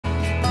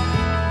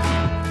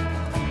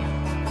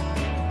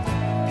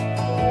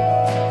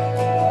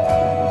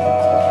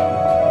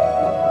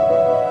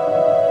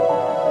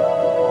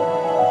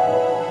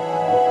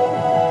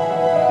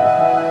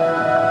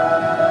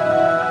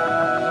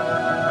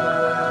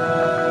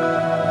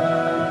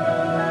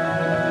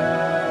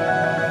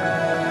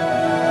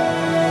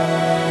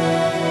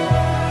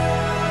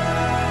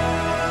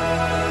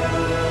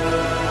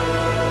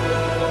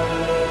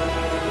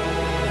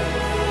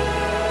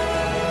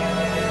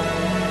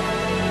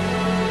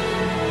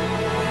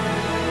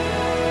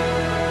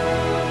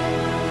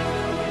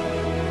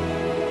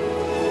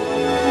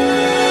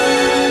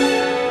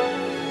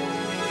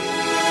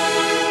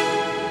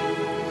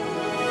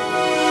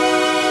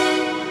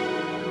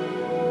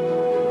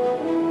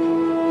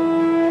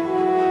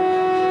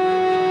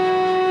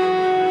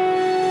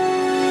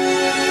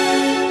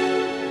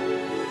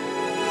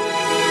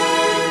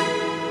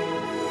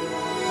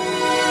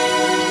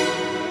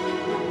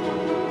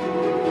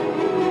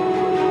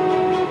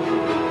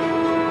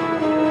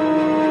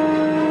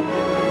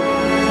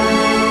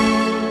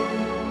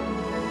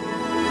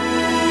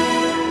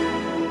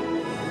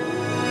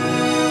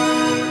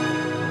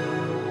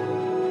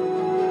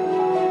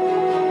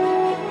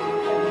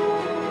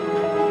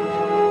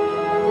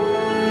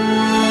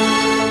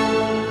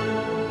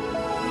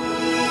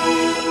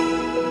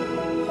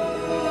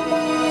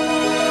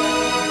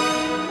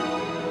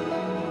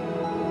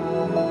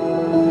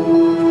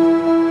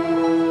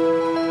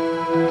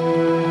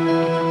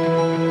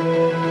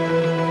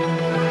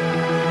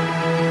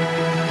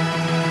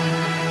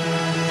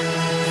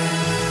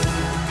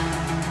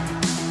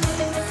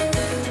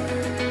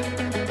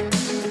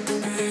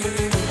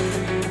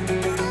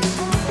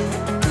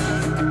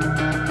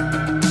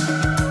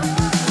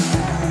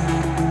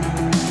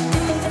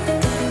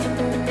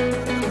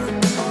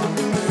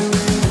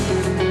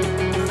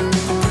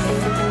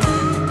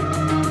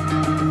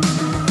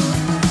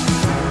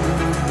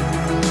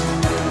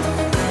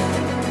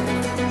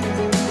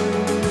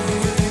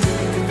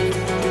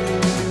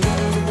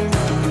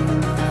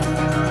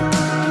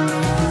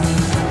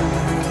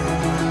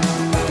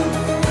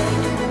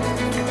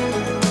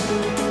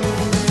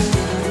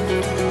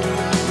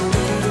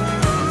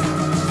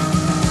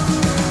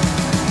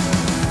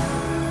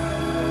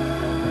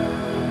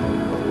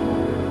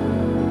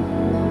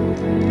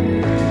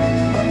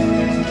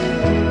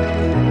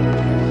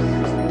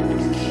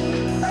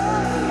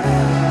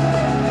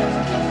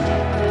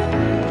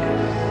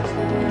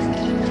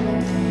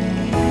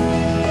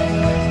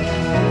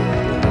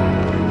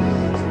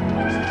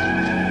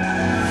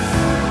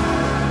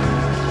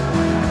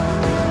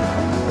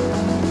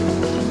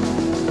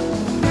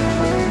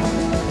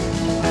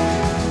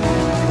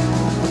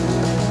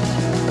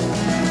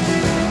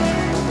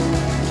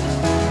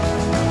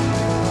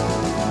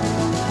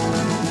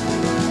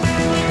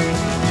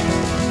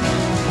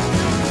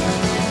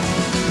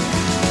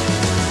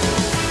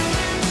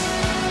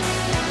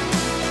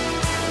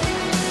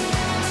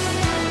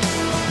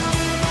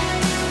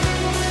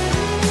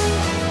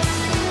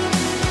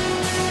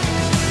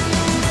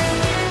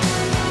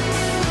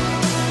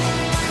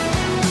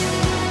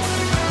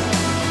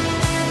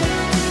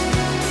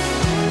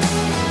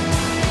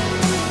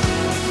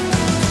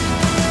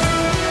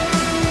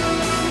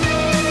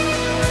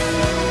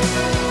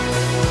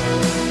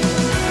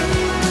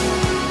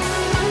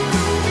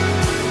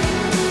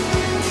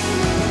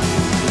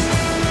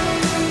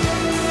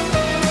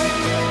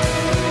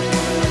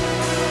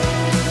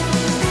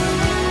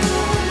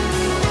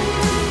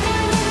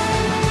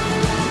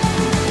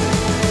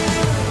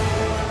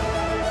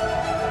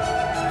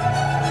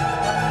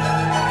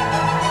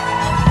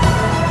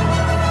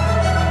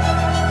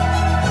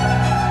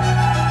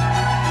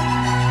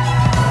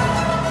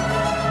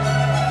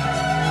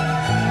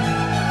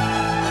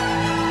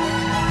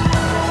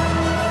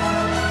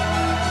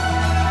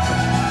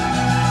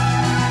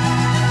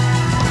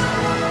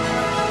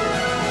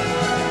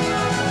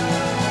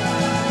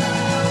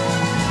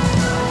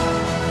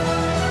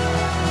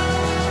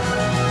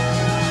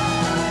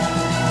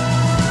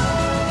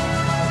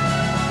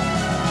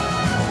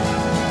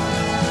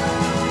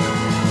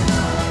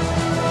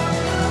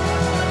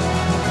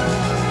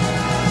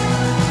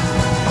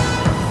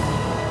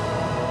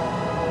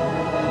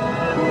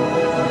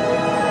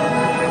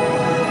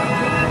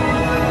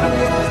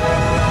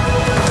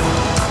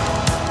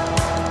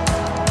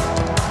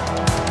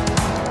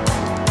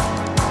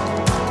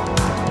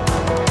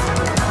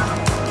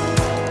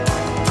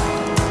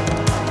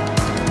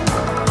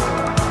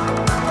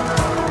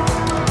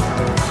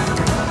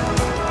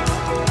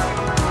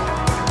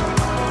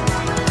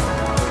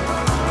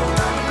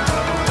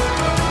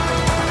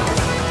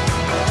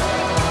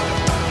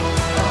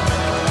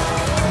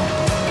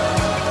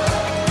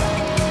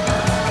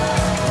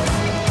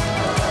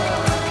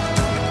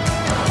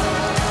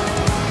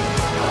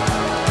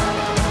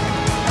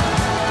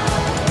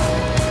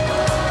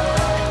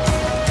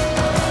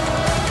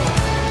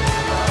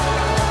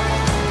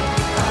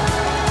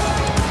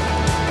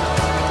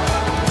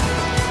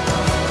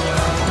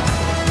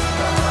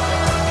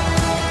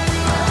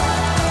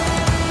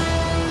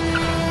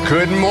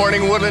Good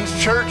morning,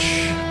 Woodlands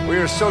Church. We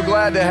are so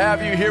glad to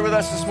have you here with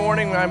us this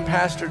morning. I'm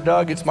Pastor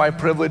Doug. It's my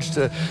privilege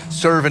to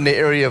serve in the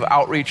area of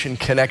outreach and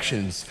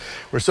connections.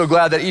 We're so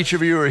glad that each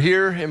of you are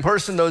here in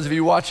person. Those of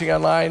you watching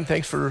online,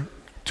 thanks for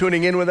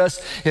tuning in with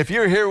us. If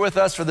you're here with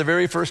us for the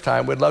very first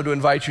time, we'd love to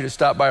invite you to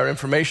stop by our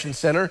information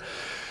center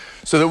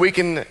so that we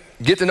can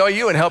get to know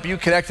you and help you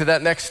connect to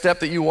that next step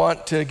that you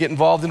want to get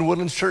involved in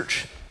Woodlands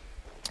Church.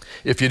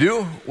 If you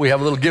do, we have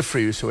a little gift for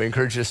you, so we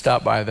encourage you to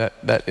stop by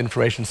that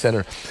information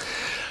center.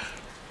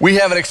 We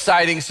have an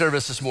exciting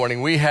service this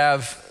morning. We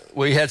had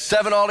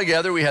 7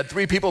 altogether. We had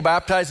 3 people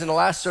baptized in the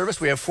last service.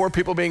 We have 4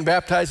 people being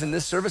baptized in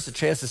this service, a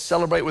chance to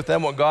celebrate with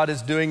them what God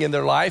is doing in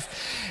their life.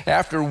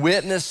 After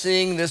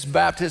witnessing this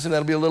baptism,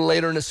 that'll be a little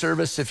later in the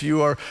service. If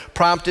you are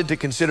prompted to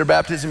consider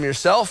baptism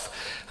yourself,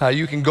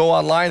 you can go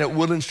online at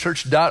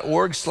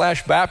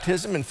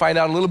woodlandschurch.org/baptism and find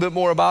out a little bit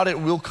more about it.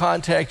 We'll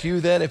contact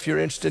you then if you're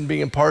interested in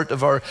being a part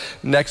of our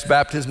next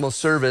baptismal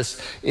service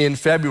in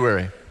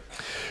February.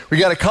 We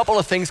got a couple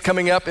of things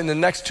coming up in the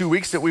next 2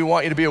 weeks that we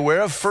want you to be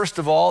aware of. First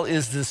of all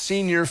is the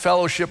Senior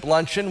Fellowship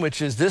Luncheon,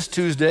 which is this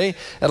Tuesday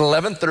at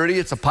 11:30.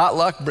 It's a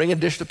potluck, bring a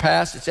dish to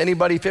pass. It's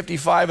anybody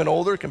 55 and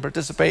older can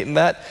participate in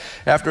that.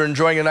 After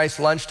enjoying a nice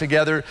lunch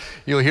together,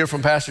 you'll hear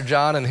from Pastor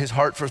John and his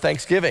heart for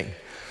Thanksgiving.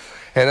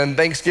 And in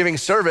Thanksgiving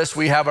service,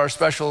 we have our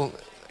special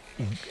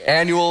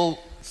annual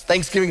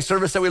Thanksgiving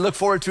service that we look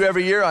forward to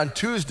every year on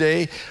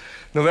Tuesday,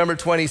 November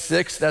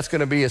 26th. That's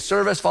going to be a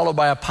service followed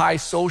by a pie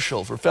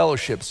social for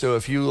fellowship. So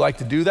if you like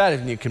to do that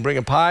and you can bring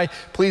a pie,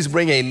 please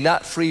bring a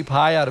nut-free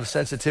pie out of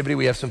sensitivity.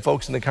 We have some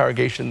folks in the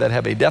congregation that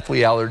have a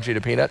deathly allergy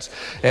to peanuts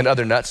and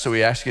other nuts, so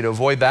we ask you to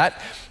avoid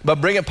that.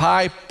 But bring a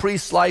pie,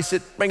 pre-slice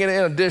it, bring it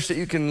in a dish that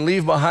you can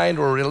leave behind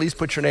or at least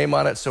put your name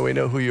on it so we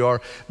know who you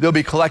are. They'll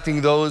be collecting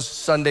those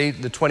Sunday,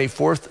 the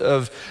 24th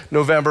of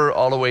November,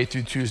 all the way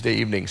through Tuesday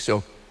evening.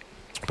 So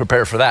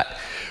prepare for that.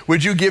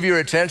 Would you give your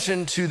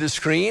attention to the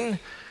screen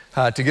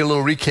to get a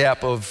little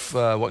recap of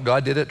what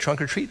God did at Trunk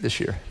or Treat this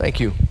year? Thank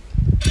you.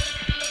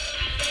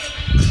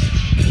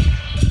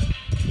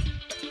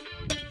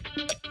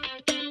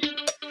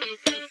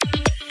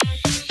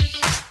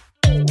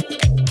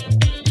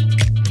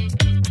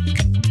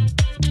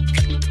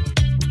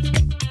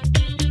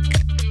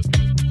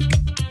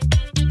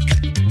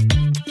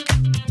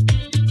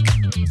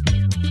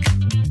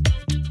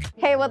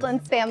 Hey,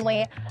 Woodlands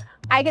family.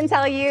 I can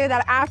tell you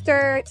that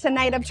after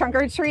tonight of Trunk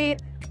or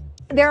Treat,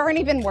 there aren't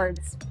even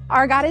words.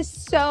 Our God is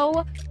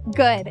so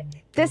good.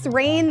 This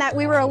rain that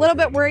we were a little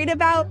bit worried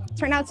about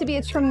turned out to be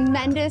a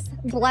tremendous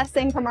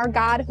blessing from our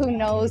God who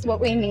knows what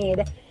we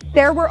need.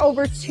 There were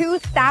over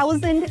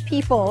 2,000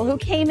 people who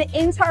came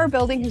into our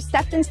building, who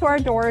stepped into our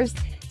doors,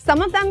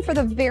 some of them for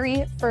the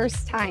very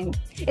first time.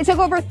 It took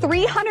over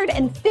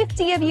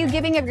 350 of you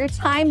giving of your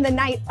time the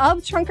night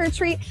of Trunk or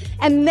Treat,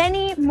 and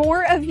many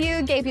more of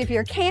you gave of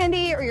your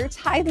candy or your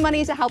tithe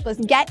money to help us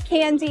get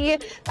candy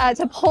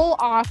to pull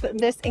off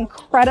this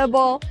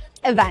incredible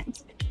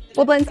event.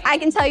 Woodlands, I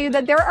can tell you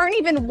that there aren't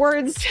even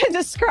words to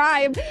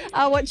describe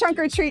what Trunk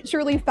or Treat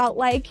truly felt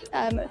like.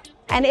 And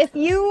if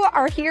you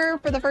are here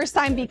for the first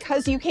time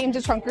because you came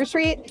to Trunk or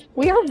Treat,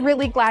 we are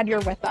really glad you're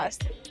with us.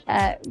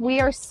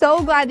 We are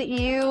so glad that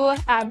you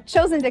have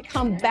chosen to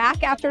come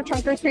back after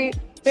Trunk or Treat.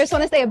 We just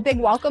want to say a big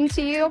welcome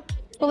to you.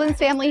 Woodlands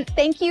family,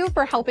 thank you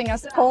for helping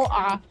us pull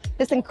off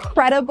this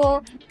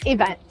incredible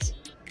event.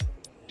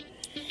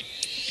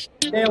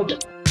 Nailed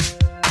it.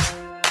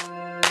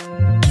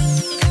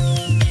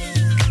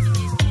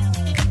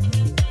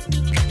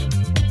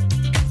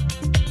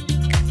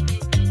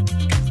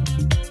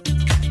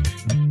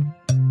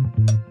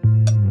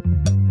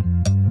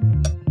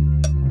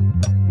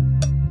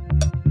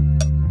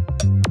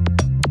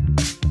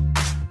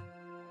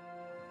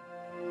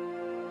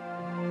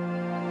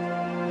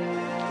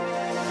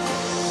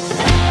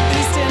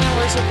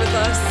 With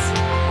us.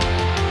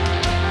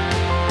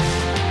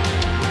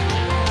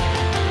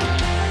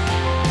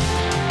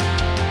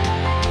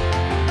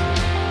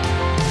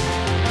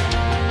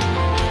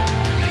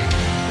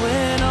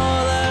 When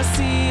all I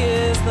see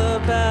is the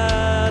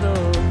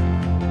battle,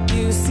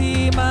 you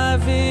see my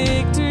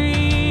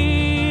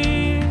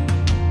victory.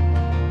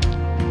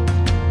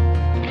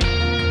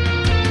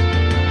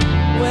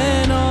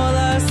 When all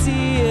I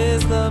see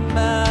is the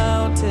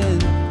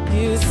mountain,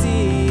 you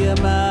see a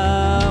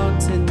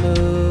mountain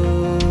move.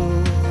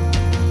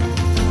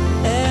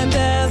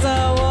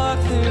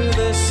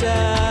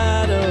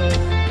 Shadow,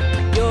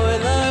 your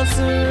love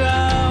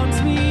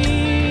surrounds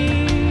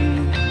me.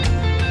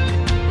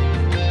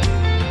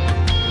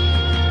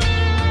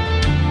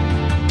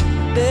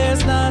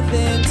 There's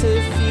nothing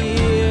to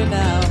fear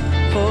now,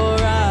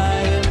 for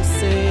I am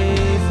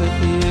safe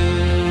with you.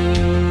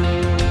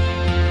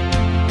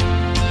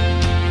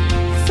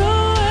 So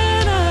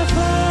when I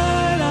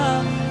fight,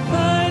 I'll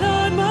fight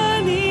on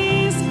my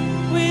knees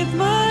with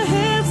my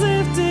hands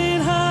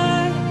lifted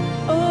high.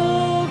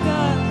 Oh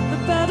God, the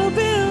battle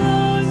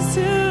belongs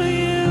to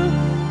you.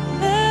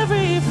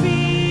 Every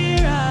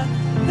fear I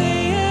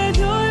lay at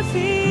your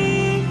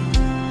feet.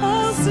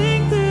 I'll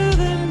sing through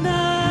the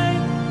night.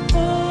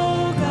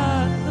 Oh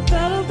God, the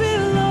battle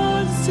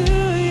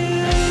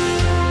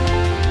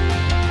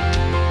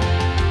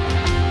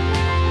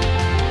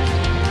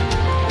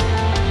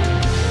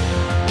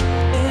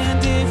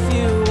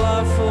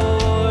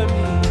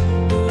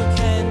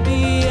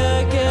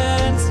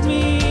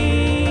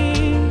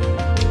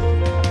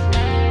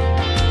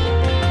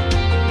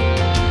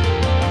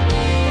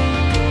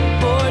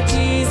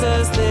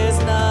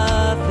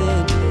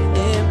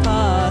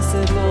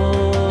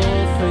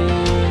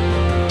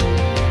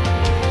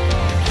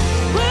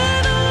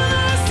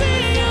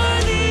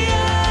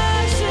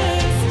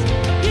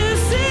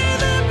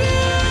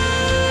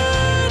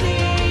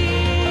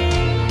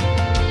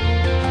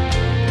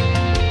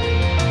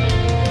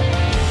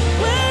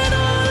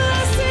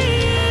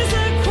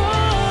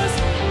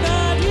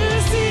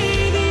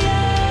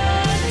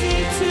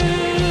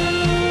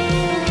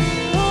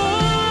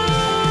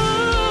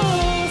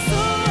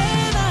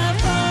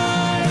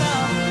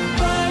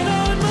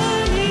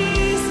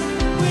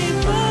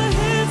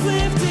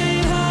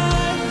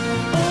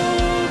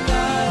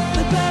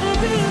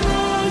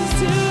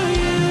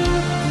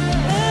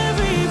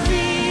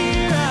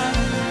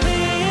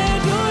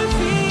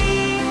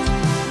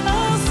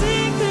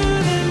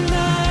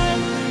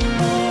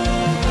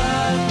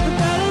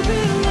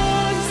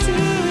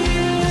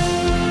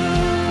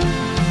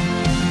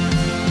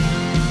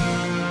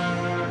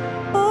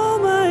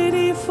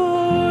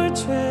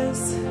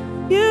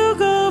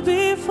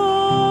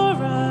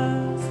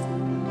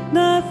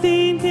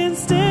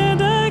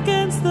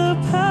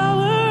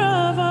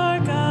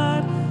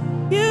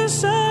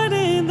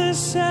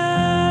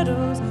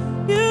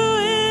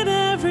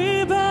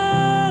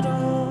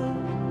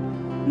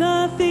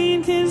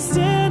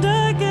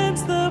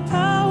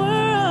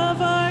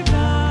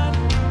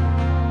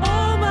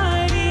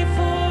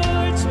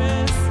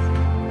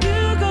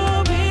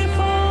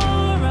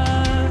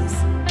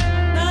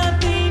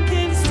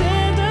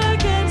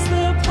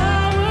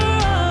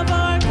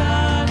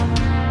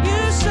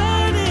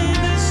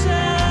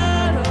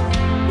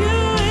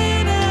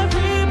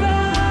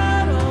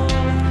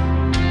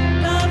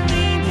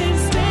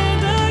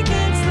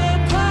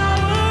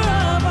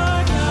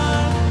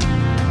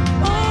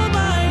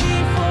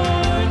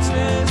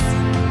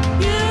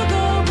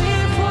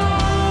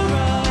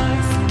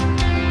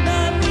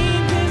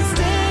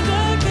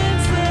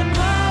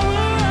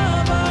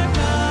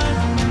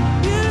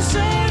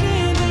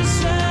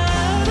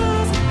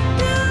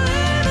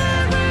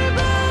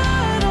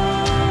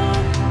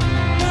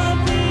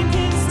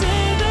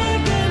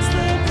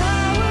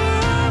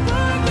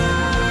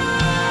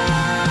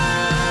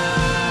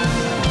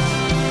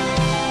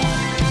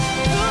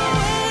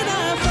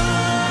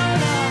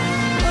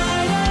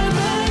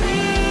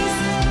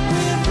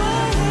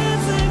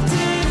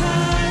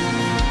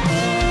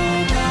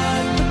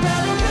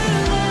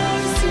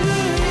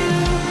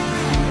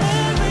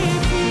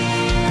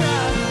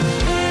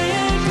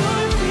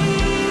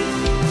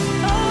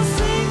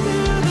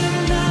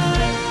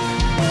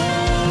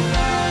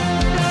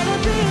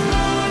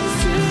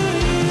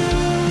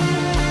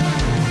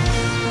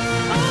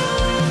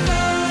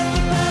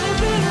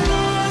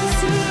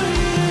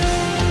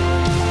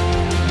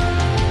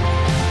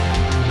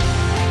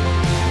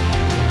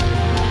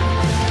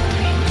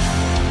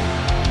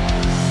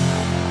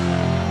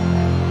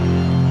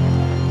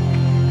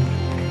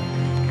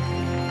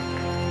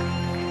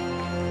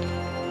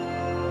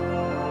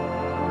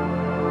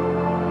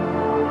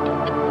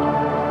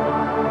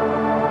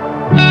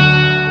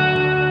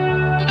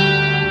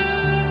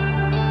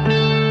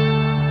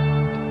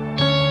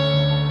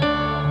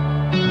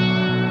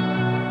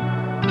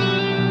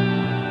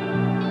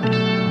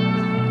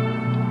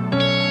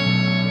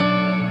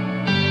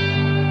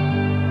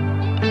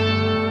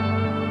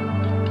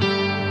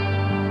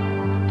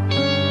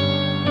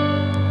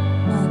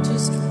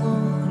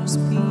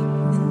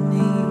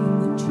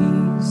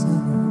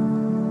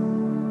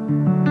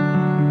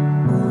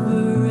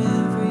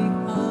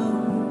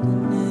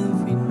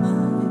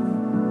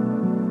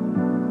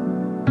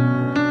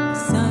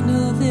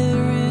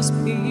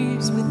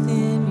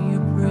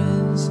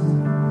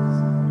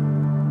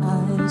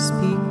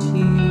speak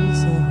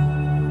Jesus.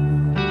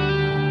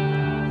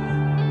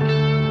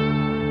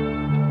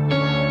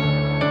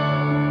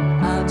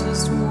 I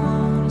just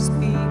want to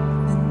speak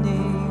the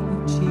name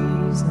of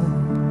Jesus.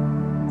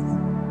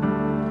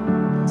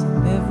 Till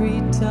every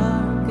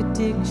dark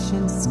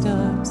addiction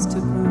starts to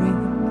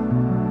break.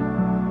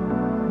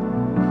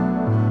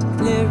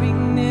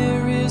 Declaring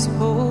there is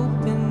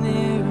hope and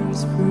there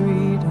is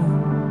freedom.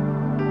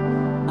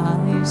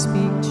 I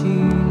speak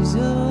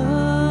Jesus.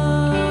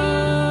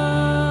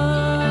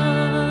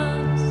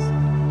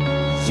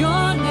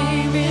 Your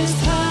name is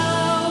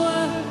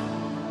power.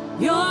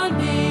 Your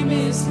name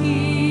is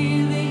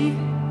healing.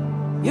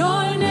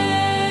 Your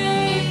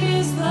name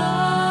is life.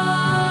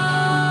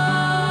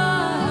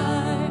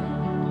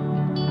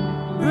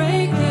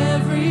 Break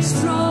every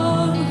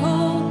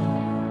stronghold.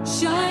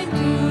 Shine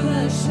through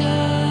the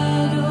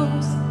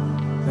shadows.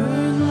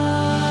 Burn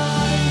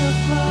like a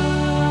fire.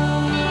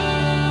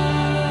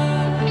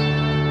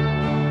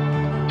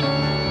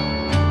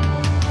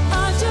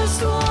 I just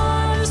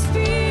want to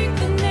speak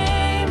the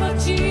name of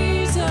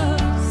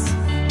Jesus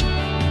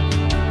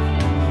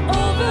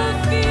over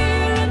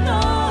fear and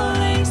all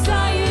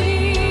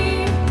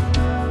anxiety.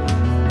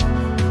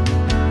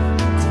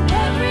 To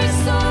every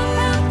soul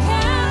held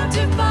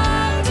captive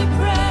by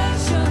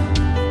depression,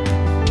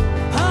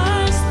 I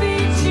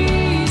speak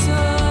Jesus.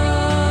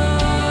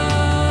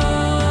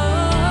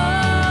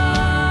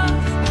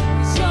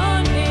 Your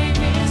name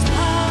is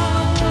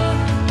power.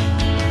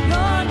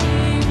 Your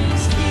name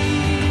is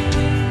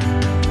healing.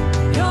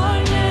 Your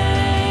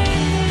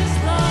name is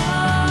life.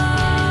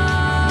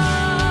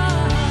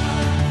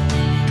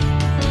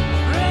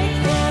 Break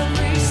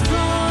every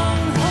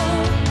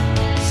stronghold.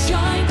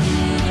 Shine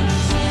through the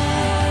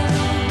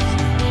shadows.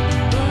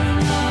 Burn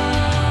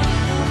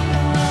like a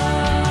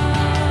fire.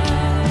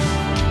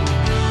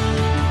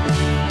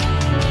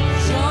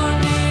 Your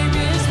name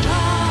is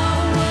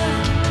power.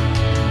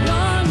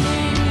 Your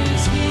name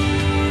is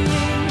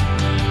healing.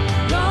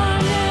 Your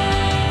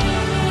name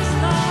is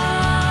life.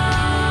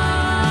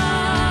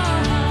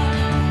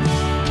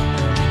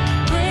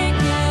 Break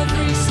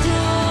every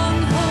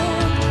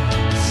stronghold.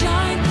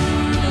 Shine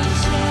through the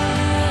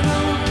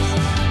shadows.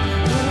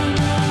 Burn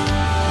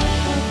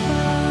like a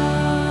fire.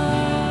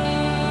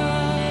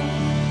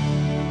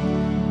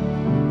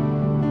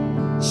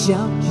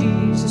 Shout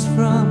Jesus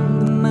from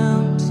the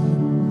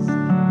mountains,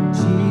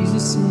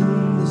 Jesus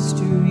in the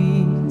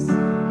streets,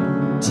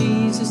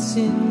 Jesus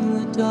in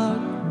the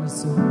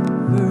darkness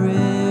over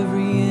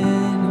every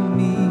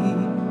enemy,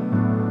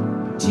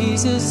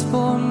 Jesus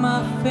for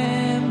my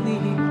family.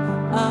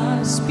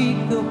 I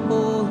speak the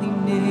holy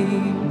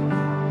name,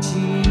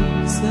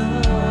 Jesus.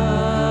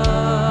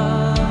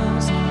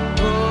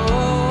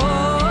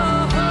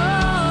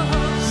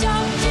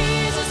 Shout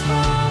Jesus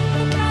from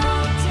the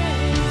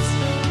mountains,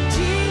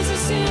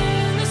 Jesus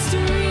in the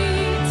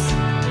streets,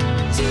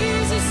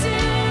 Jesus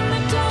in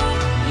the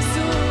darkness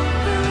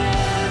over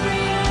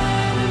every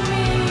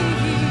enemy,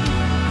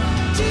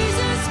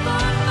 Jesus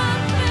for my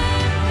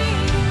family.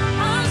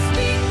 I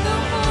speak the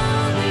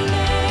holy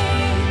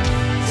name,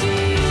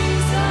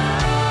 Jesus.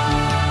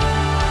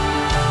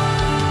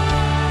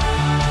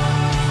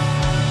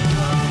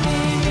 Your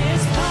name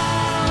is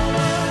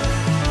power.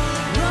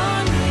 Your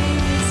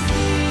name is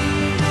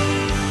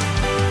healing.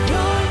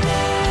 Your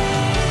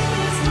name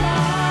is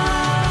life.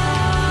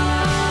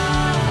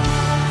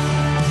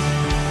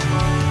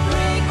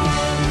 Break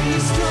every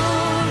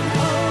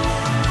stronghold.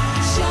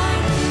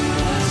 Shine through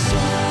the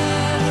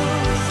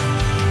shadows.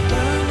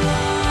 Burn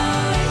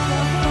like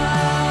a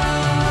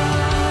fire.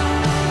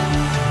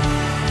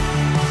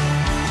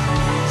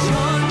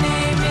 Your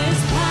name is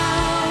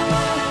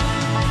power.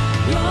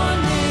 Your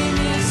name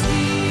is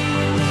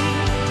healing.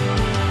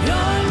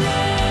 Your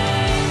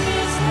name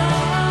is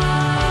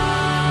life.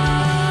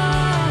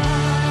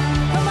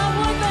 Come on,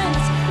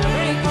 woodlands.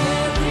 Break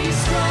every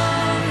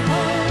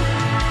stronghold.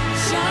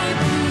 Shine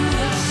through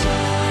the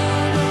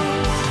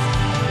shadows.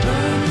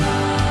 Burn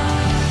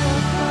like a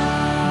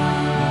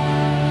fire.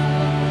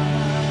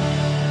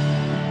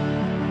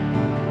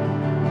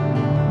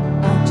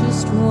 I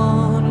just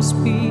want to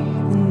speak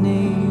the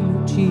name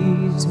of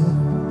Jesus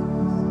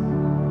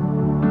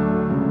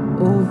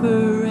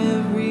over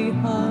every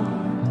heart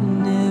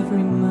and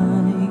every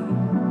mind.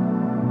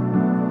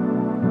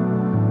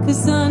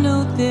 'Cause I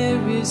know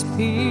there is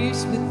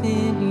peace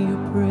within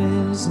your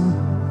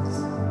presence.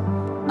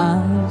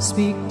 I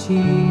speak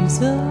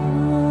Jesus.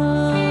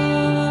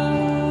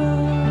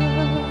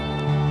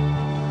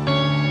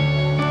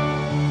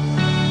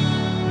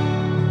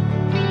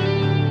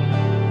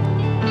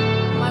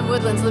 My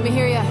woodlands, let me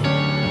hear ya.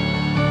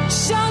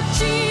 Shout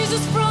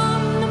Jesus from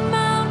the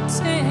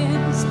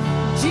mountains,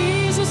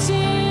 Jesus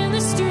in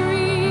the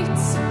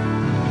streets,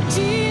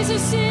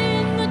 Jesus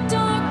in the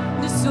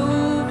darkness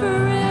over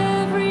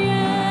every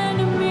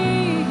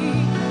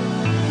enemy,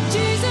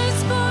 Jesus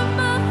for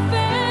my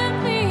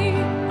family.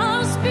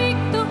 I'll speak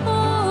the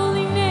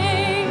holy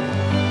name,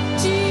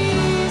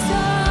 Jesus.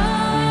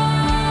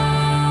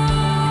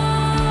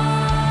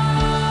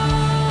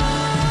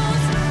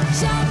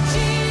 Shout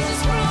Jesus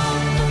from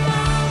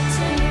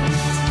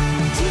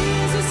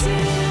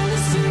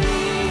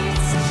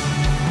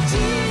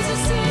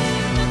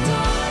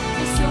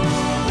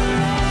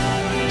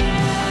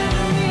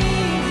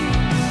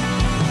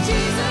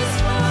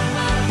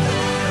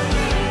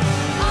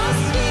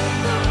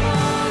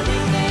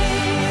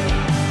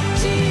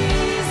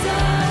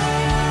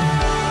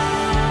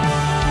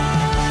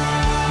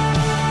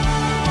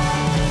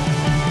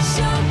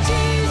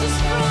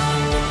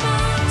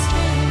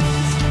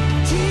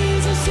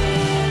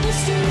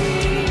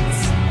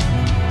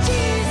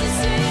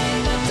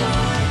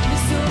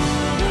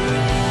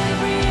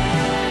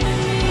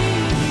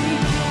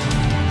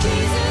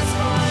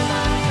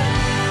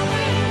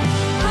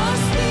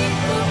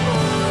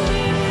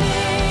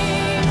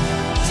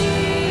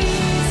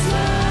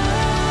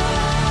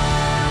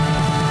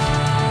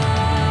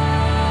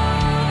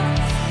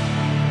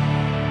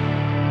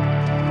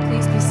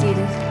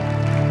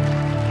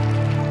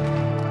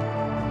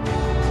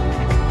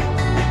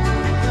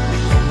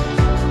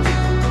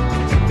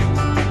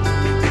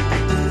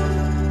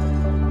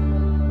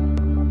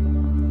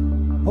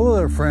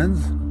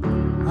friends.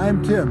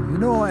 I'm Tim. You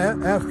know,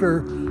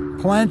 after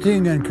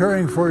planting and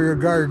caring for your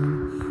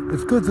garden,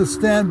 it's good to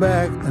stand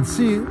back and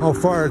see how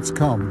far it's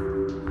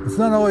come. It's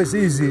not always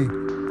easy,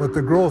 but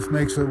the growth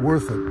makes it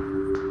worth it.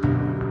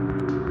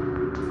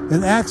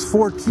 In Acts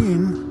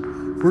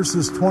 14,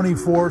 verses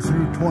 24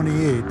 through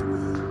 28,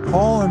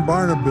 Paul and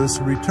Barnabas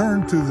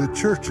returned to the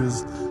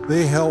churches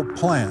they helped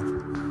plant,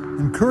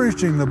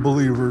 encouraging the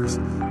believers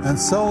and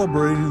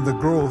celebrating the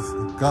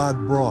growth God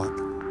brought.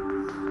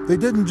 They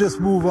didn't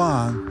just move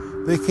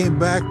on, they came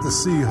back to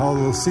see how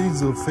the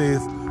seeds of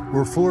faith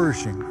were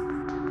flourishing.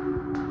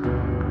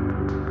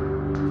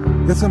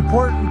 It's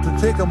important to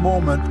take a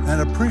moment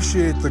and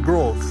appreciate the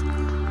growth,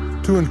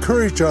 to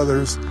encourage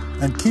others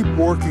and keep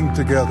working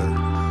together.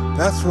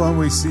 That's when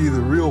we see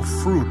the real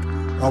fruit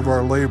of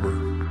our labor.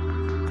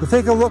 So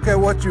take a look at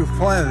what you've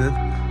planted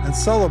and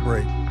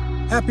celebrate.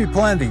 Happy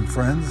planting,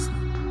 friends.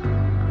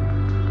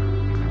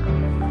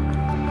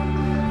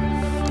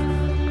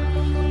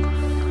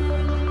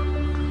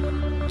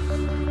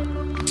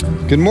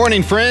 Good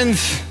morning,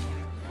 friends.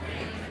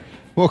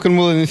 Welcome,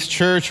 Wilderness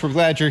Church. We're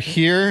glad you're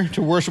here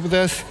to worship with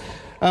us.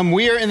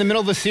 We are in the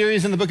middle of a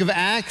series in the book of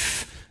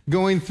Acts,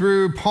 going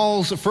through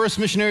Paul's first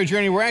missionary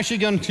journey. We're actually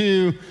going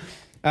to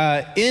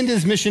end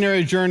his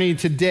missionary journey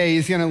today.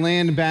 He's going to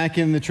land back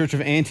in the church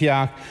of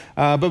Antioch.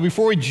 But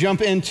before we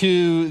jump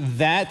into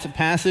that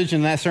passage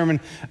and that sermon,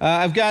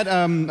 I've got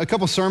a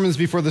couple sermons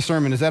before the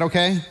sermon. Is that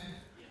okay?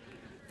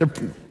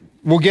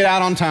 We'll get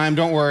out on time.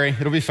 Don't worry.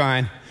 It'll be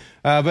fine.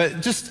 But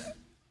just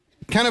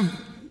kind of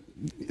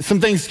some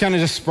things kind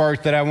of just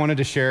sparked that I wanted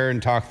to share and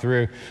talk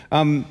through.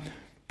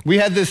 We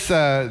had this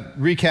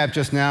recap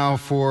just now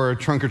for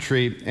Trunk or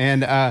Treat,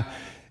 and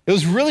it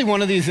was really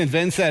one of these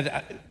events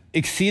that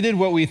exceeded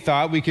what we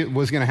thought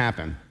was going to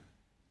happen.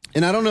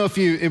 And I don't know if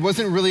it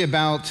wasn't really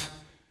about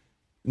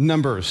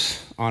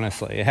numbers,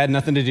 honestly. It had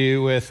nothing to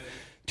do with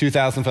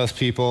 2,000 plus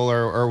people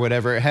or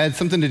whatever. It had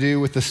something to do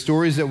with the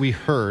stories that we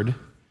heard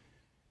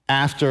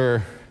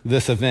after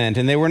this event.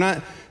 And they were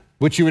not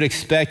what you would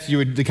expect,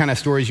 the kind of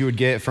stories you would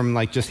get from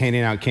like just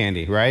handing out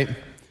candy, right?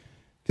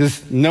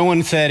 Because no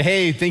one said,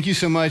 hey, thank you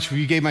so much.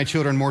 You gave my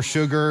children more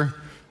sugar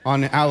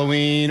on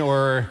Halloween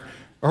or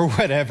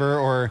whatever,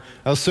 or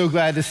I was so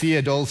glad to see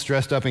adults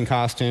dressed up in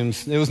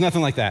costumes. It was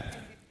nothing like that.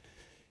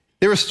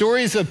 There were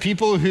stories of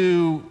people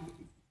who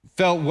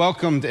felt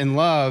welcomed and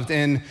loved,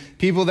 and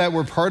people that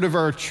were part of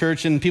our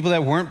church and people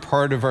that weren't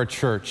part of our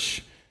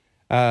church,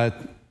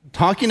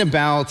 talking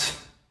about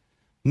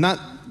not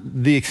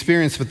the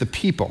experience, but the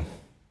people.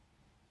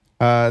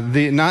 Not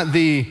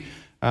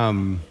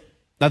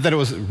that it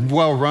was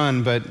well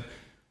run, but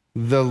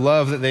the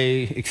love that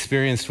they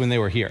experienced when they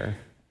were here.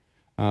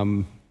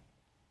 And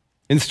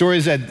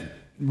stories that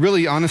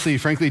really, honestly,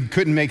 frankly,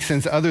 couldn't make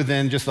sense other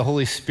than just the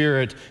Holy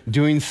Spirit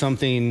doing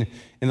something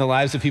in the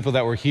lives of people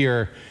that were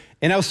here.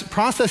 And I was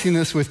processing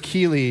this with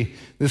Keely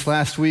this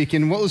last week,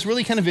 and what was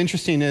really kind of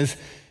interesting is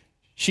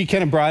she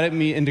kind of brought it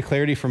into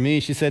clarity for me.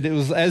 She said it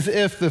was as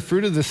if the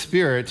fruit of the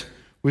Spirit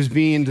was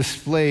being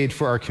displayed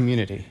for our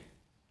community.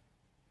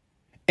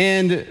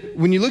 And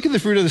when you look at the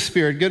fruit of the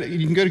Spirit,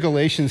 you can go to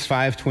Galatians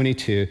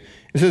 5:22.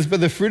 It says,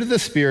 but the fruit of the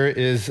Spirit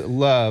is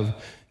love,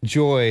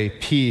 joy,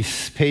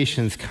 peace,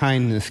 patience,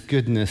 kindness,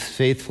 goodness,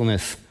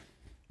 faithfulness,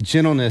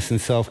 gentleness,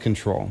 and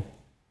self-control.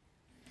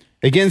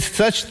 Against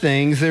such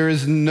things there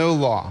is no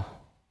law.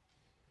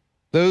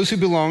 Those who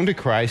belong to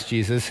Christ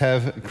Jesus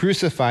have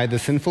crucified the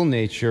sinful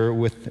nature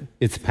with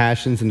its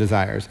passions and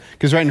desires.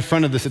 Because right in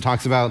front of this, it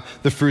talks about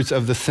the fruits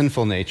of the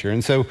sinful nature.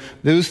 And so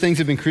those things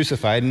have been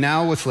crucified.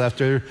 Now what's left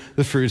are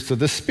the fruits of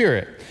the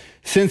Spirit.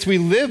 Since we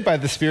live by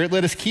the Spirit,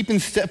 let us keep in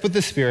step with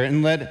the Spirit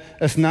and let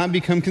us not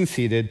become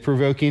conceited,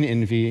 provoking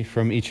envy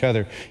from each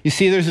other. You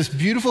see, there's this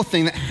beautiful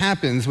thing that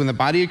happens when the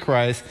body of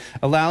Christ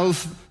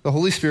allows the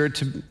Holy Spirit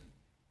to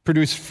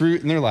produce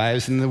fruit in their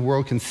lives and the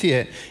world can see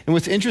it. And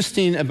what's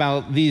interesting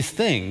about these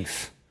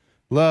things,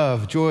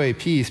 love, joy,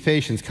 peace,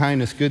 patience,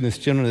 kindness, goodness,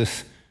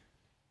 gentleness,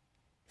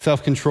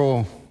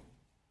 self-control,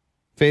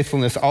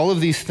 faithfulness, all of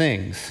these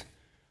things,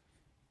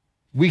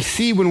 we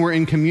see when we're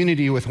in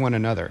community with one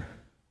another.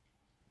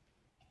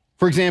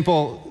 For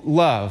example,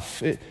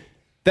 love.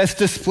 That's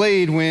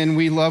displayed when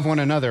we love one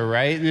another,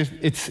 right?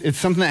 It's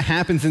something that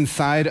happens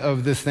inside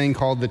of this thing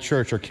called the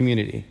church or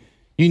community.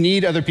 You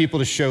need other people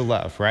to show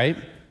love, right?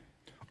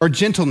 Or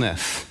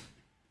gentleness.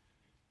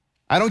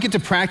 I don't get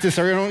to practice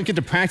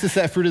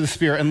that fruit of the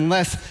Spirit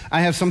unless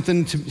I have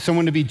someone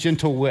to be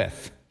gentle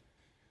with.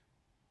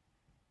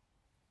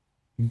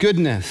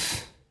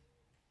 Goodness,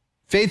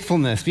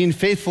 faithfulness, being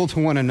faithful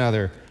to one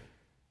another.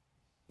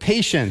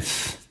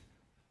 Patience,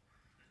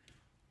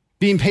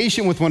 being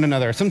patient with one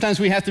another. Sometimes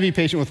we have to be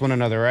patient with one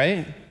another,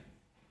 right?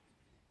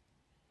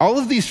 All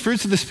of these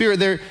fruits of the Spirit,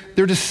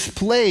 they're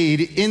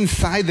displayed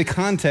inside the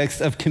context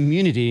of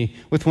community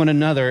with one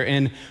another.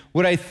 And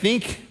what I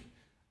think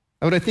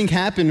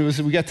happened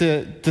was we got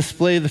to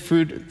display the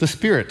fruit of the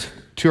Spirit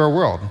to our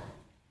world.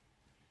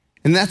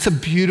 And that's a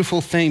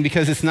beautiful thing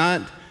because it's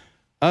not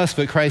us,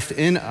 but Christ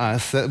in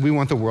us that we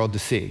want the world to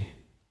see,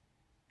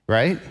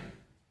 right?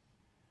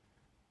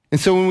 And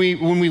so when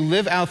we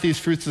live out these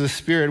fruits of the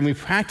Spirit and we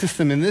practice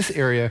them in this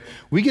area,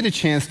 we get a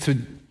chance to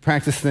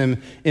practice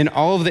them in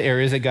all of the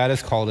areas that God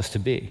has called us to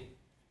be.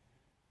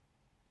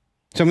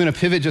 So I'm going to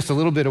pivot just a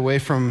little bit away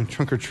from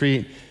trunk or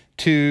treat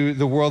to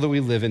the world that we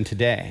live in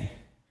today.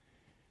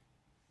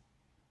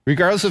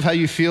 Regardless of how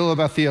you feel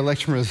about the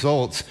election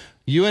results,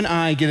 you and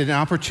I get an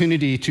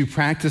opportunity to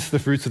practice the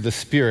fruits of the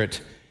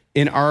Spirit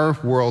in our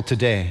world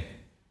today.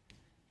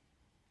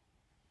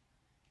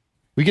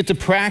 We get to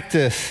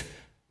practice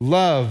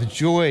love,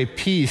 joy,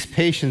 peace,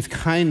 patience,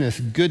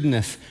 kindness,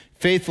 goodness,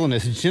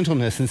 faithfulness,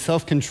 gentleness, and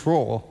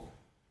self-control.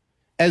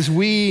 As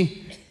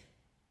we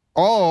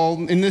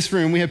all in this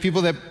room, we have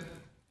people that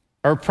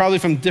are probably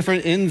from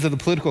different ends of the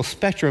political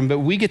spectrum, but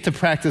we get to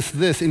practice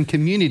this in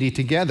community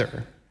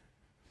together.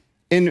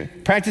 And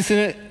practicing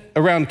it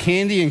around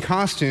candy and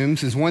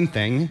costumes is one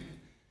thing,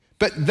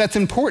 but that's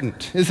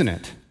important, isn't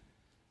it?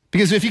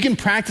 Because if you can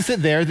practice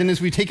it there, then as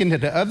we take it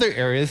into other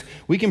areas,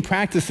 we can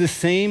practice this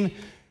same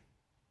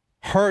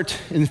heart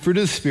and fruit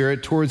of the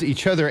Spirit towards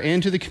each other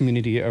and to the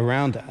community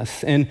around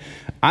us. And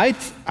I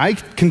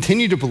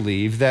continue to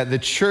believe that the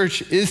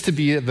church is to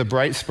be the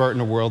bright spot in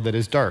a world that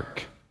is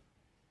dark.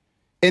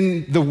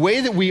 And the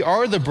way that we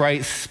are the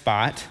bright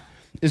spot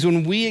is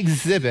when we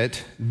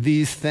exhibit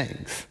these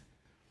things.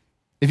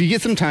 If you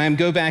get some time,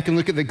 go back and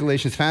look at the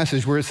Galatians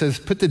passage where it says,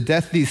 put to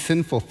death these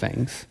sinful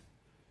things.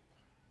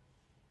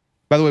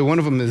 By the way, one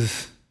of them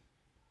is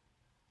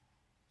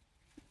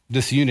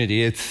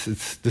disunity,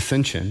 it's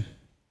dissension.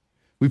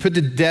 We put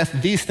to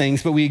death these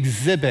things, but we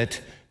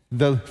exhibit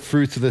the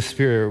fruits of the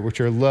Spirit,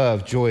 which are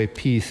love, joy,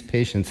 peace,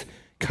 patience,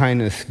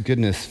 kindness,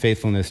 goodness,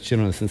 faithfulness,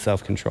 gentleness, and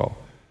self-control.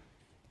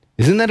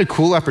 Isn't that a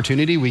cool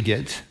opportunity we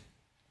get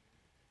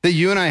that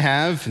you and I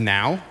have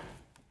now,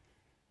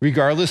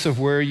 regardless of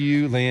where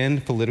you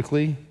land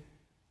politically?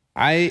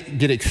 I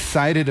get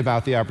excited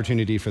about the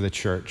opportunity for the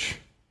church.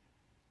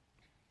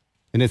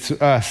 And it's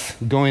us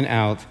going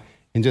out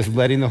and just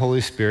letting the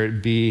Holy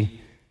Spirit be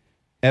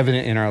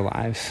evident in our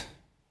lives.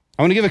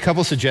 I want to give a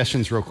couple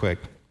suggestions real quick.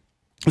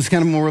 This is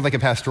kind of more like a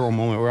pastoral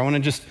moment where I want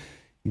to just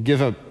give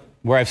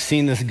where I've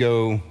seen this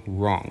go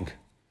wrong.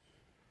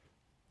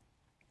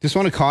 Just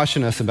want to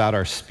caution us about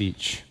our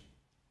speech,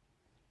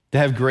 to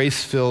have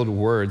grace-filled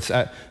words.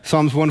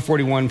 Psalms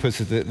 141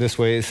 puts it this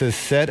way. It says,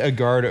 set a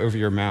guard over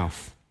your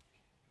mouth.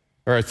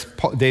 Or it's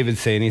David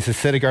saying, he says,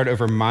 set a guard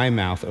over my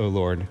mouth, O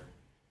Lord,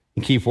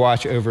 and keep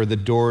watch over the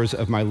doors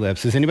of my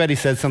lips. Has anybody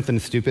said something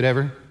stupid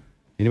ever?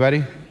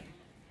 Anybody?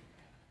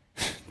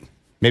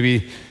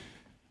 Maybe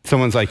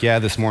someone's like, yeah,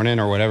 this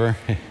morning or whatever.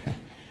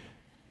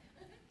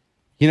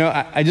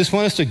 I just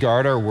want us to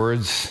guard our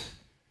words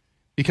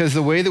because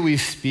the way that we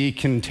speak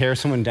can tear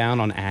someone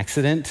down on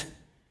accident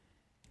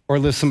or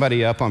lift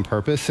somebody up on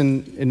purpose.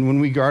 And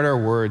when we guard our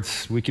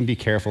words, we can be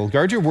careful.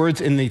 Guard your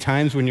words in the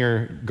times when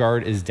your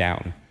guard is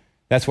down.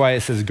 That's why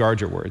it says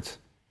guard your words.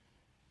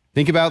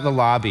 Think about the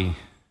lobby.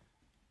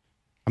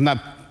 I'm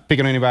not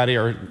picking on anybody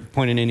or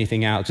pointing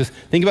anything out. Just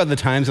think about the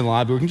times in the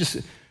lobby where we can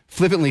just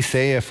flippantly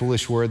say a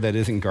foolish word that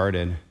isn't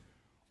guarded,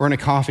 or in a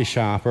coffee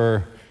shop,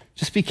 or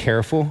just be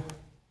careful.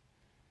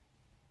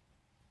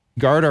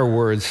 Guard our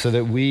words so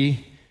that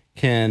we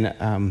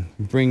can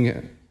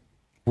bring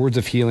words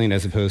of healing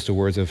as opposed to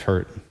words of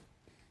hurt.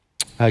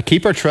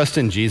 Keep our trust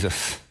in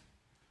Jesus.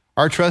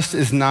 Our trust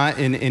is not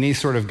in any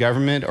sort of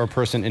government or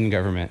person in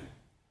government.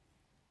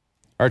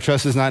 Our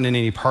trust is not in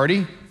any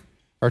party.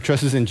 Our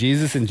trust is in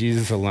Jesus and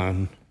Jesus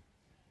alone.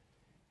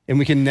 And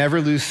we can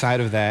never lose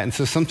sight of that. And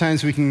so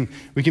sometimes we can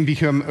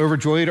become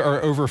overjoyed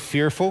or over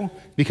fearful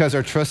because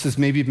our trust has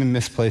maybe been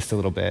misplaced a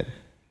little bit.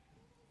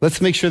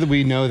 Let's make sure that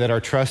we know that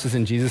our trust is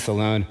in Jesus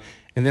alone.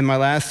 And then my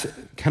last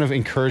kind of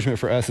encouragement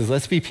for us is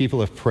let's be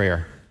people of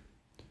prayer.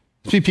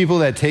 Let's be people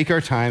that take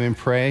our time and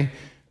pray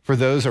for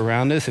those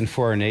around us and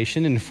for our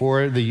nation and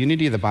for the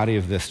unity of the body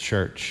of this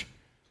church.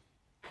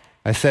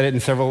 I said it in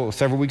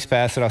several weeks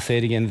past, and I'll say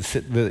it again.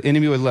 The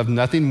enemy would love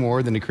nothing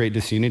more than to create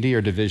disunity or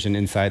division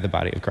inside the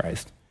body of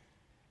Christ,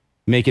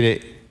 making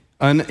it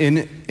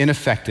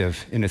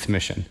ineffective in its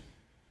mission.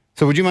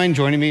 So would you mind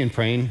joining me in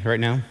praying right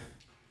now?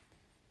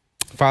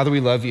 Father, we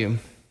love you.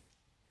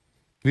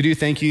 We do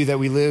thank you that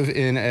we live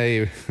in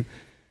a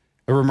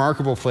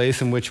remarkable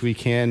place in which we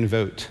can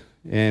vote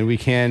and we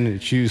can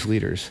choose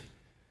leaders.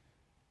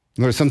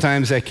 Lord,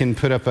 sometimes that can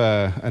put up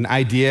an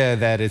idea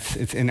that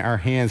it's in our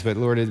hands, but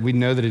Lord, we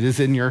know that it is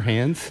in your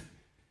hands.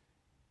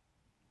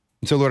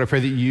 And so Lord, I pray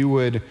that you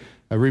would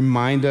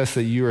remind us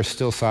that you are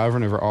still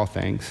sovereign over all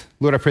things.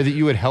 Lord, I pray that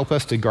you would help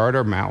us to guard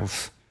our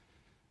mouths,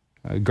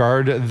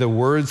 guard the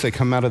words that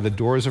come out of the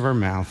doors of our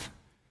mouth,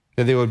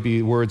 that they would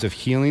be words of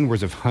healing,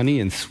 words of honey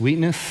and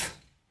sweetness.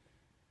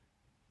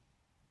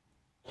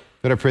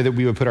 Lord, I pray that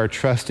we would put our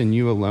trust in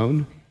you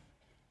alone.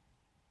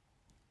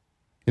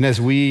 And as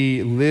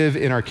we live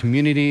in our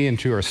community,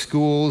 into our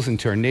schools,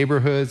 into our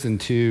neighborhoods,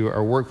 into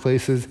our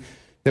workplaces,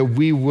 that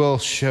we will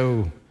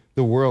show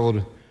the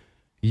world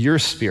your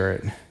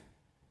Spirit.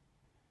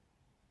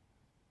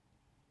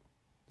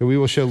 That we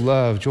will show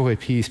love, joy,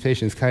 peace,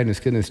 patience, kindness,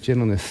 goodness,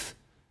 gentleness,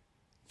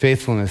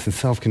 faithfulness and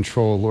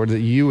self-control, Lord, that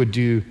you would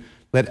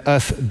let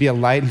us be a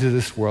light into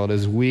this world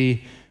as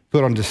we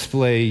put on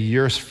display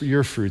your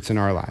fruits in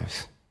our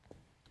lives.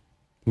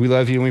 We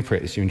love you and we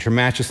praise you. In your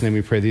matchless name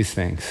we pray these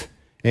things.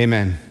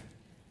 Amen.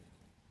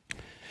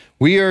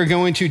 We are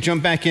going to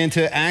jump back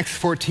into Acts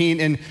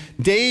 14, and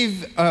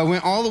Dave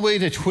went all the way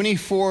to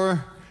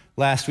 24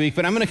 last week,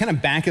 but I'm going to kind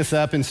of back us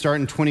up and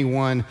start in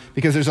 21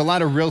 because there's a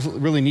lot of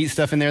really neat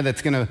stuff in there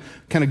that's going to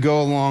kind of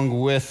go along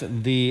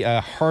with the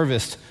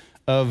harvest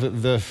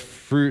of the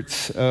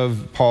fruits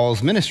of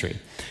Paul's ministry.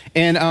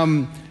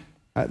 And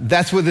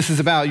that's what this is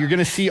about. You're going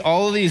to see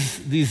all of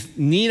these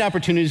neat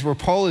opportunities where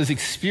Paul is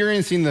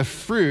experiencing the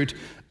fruit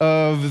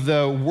of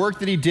the work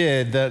that he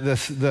did,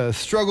 the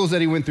struggles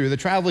that he went through, the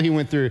travel he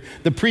went through,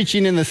 the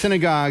preaching in the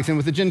synagogues and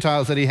with the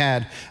Gentiles that he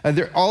had.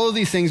 All of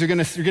these things you're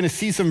going to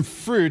see some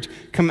fruit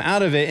come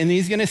out of it, and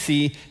he's going to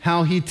see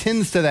how he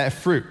tends to that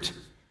fruit.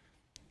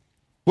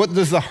 What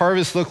does the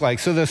harvest look like?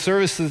 So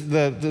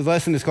the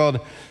lesson is called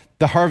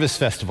the Harvest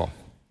Festival.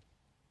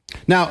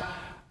 Now,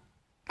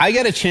 I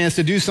got a chance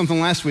to do something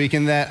last week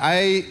in that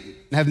I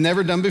have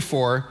never done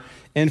before,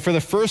 and for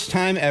the first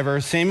time ever,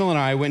 Samuel and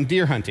I went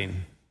deer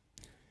hunting.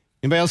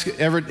 Anybody else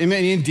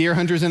any deer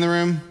hunters in the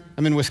room?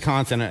 I'm in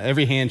Wisconsin.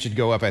 Every hand should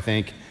go up, I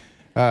think.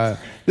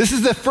 This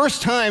is the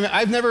first time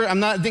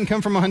didn't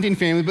come from a hunting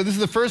family, but this is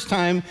the first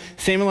time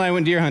Samuel and I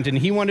went deer hunting.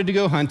 He wanted to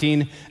go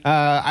hunting.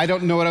 I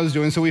don't know what I was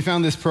doing, so we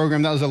found this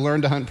program that was a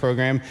Learn to Hunt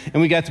program,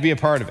 and we got to be a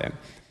part of it.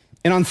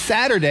 And on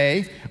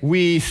Saturday,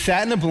 we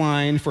sat in a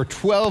blind for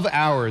 12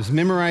 hours,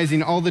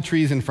 memorizing all the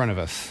trees in front of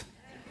us.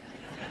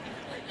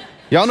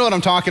 Y'all know what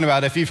I'm talking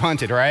about if you've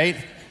hunted, right?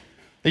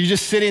 You're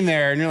just sitting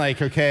there, and you're like,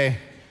 okay.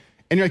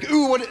 And you're like,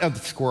 ooh, the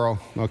squirrel,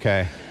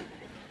 okay.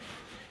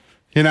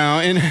 You know,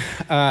 and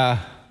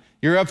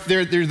you're up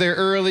there, they're there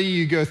early,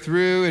 you go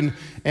through,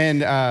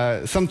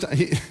 and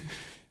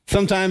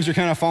sometimes you're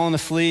kind of falling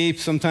asleep,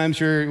 sometimes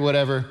you're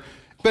whatever.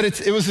 But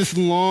it was this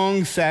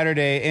long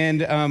Saturday,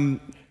 and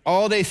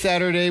all day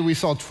Saturday we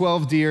saw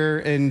 12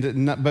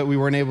 deer, but we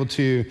weren't able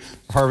to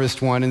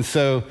harvest one, and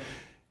so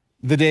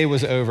the day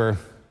was over.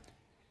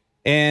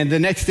 And the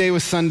next day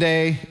was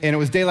Sunday, and it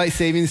was daylight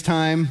savings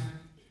time.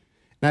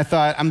 And I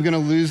thought, I'm going to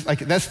lose,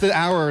 that's the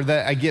hour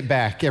that I get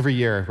back every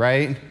year,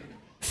 right?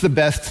 It's the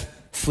best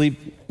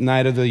sleep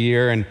night of the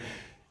year, and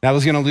I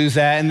was going to lose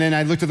that. And then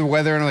I looked at the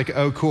weather, and I'm like,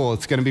 oh, cool,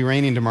 it's going to be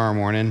raining tomorrow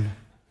morning.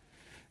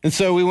 And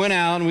so we went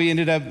out, and we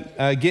ended up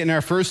getting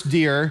our first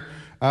deer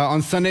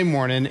on Sunday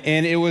morning,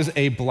 and it was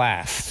a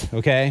blast,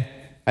 okay?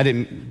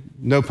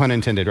 No pun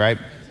intended, right?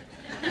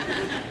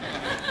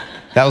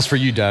 That was for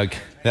you, Doug.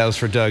 That was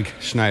for Doug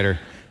Schneider.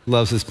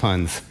 Loves his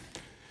puns.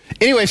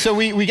 Anyway, so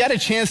we got a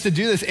chance to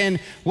do this, and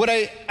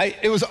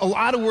it was a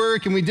lot of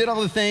work, and we did all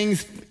the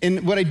things,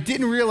 and what I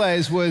didn't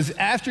realize was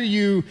after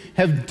you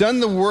have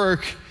done the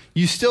work,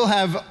 you still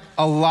have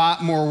a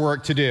lot more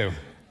work to do.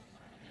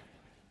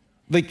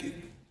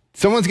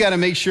 Someone's got to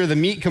make sure the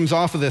meat comes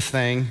off of this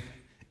thing,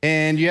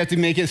 and you have to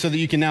make it so that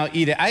you can now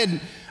eat it.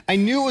 I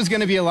knew it was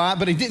going to be a lot,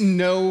 but I didn't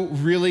know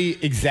really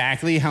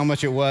exactly how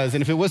much it was,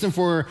 and if it wasn't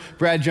for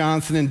Brad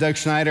Johnson and Doug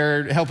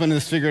Schneider helping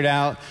us figure it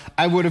out,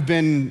 I would have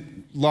been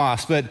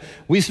lost. But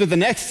we spent the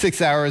next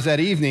 6 hours that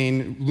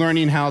evening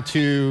learning how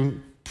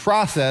to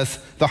process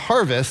the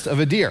harvest of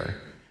a deer.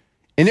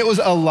 And it was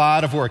a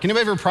lot of work.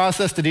 Anybody ever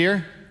processed a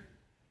deer?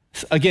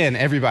 Again,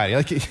 everybody.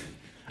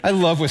 I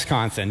love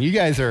Wisconsin. You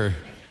guys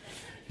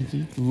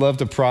love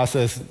to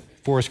process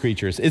forest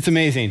creatures. It's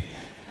amazing.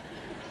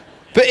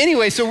 But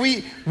anyway, so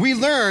we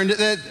learned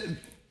that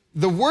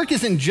the work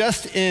isn't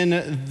just in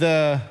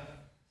the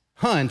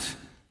hunt,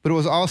 but it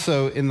was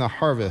also in the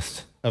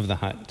harvest of the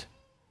hunt.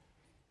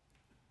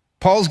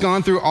 Paul's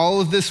gone through all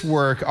of this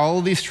work, all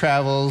of these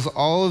travels,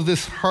 all of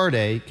this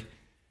heartache,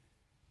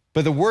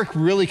 but the work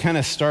really kind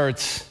of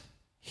starts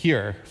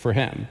here for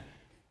him.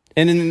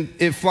 And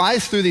it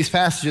flies through these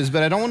passages,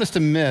 but I don't want us to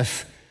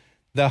miss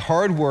the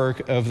hard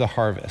work of the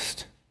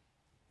harvest.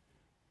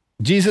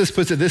 Jesus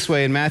puts it this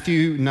way in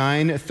Matthew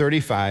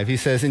 9:35. He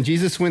says, and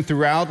Jesus went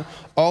throughout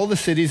all the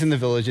cities and the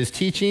villages,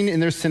 teaching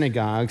in their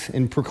synagogues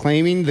and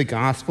proclaiming the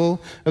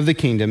gospel of the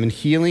kingdom and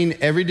healing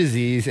every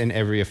disease and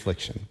every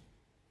affliction.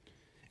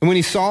 And when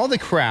he saw the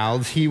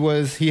crowds,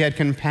 he had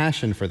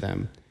compassion for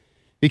them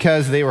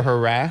because they were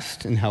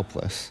harassed and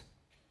helpless,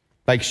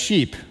 like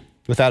sheep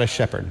without a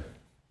shepherd.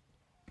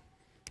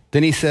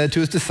 Then he said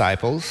to his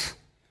disciples,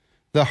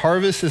 the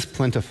harvest is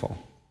plentiful,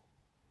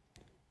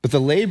 but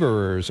the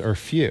laborers are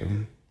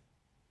few.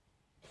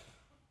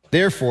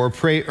 Therefore,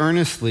 pray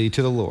earnestly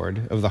to the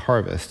Lord of the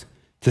harvest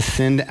to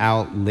send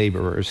out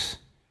laborers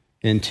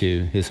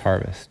into his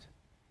harvest.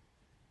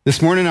 This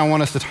morning, I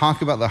want us to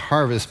talk about the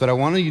harvest, but I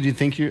want you to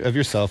think of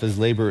yourself as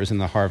laborers in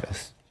the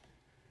harvest.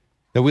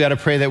 That we ought to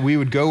pray that we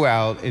would go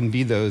out and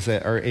be those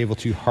that are able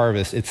to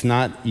harvest. It's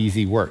not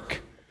easy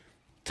work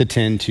to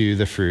tend to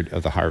the fruit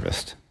of the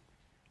harvest.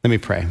 Let me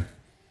pray.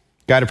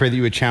 God, I pray that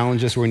you would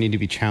challenge us where we need to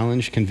be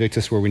challenged, convict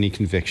us where we need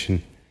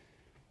conviction.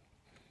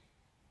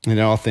 And in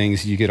all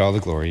things, you get all the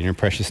glory. In your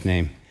precious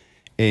name,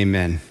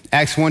 Amen.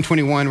 Acts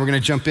 1:21, we're going to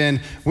jump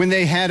in. When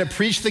they had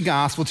preached the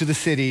gospel to the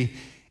city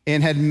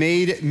and had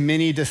made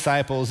many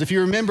disciples. If you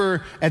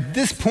remember, at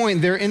this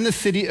point, they're in the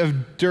city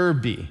of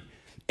Derbe.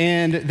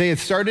 And they had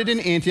started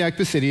in Antioch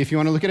Pisidia, if you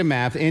want to look at a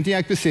map,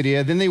 Antioch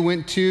Pisidia. Then they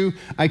went to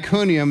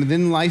Iconium,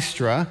 then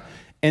Lystra.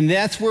 And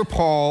that's where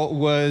Paul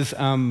was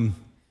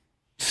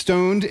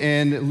stoned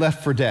and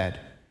left for dead.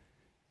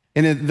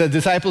 And the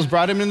disciples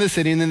brought him into the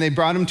city, and then they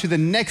brought him to the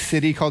next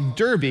city called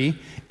Derbe,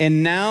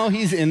 and now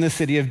he's in the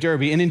city of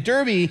Derbe. And in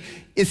Derbe,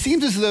 it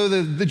seems as though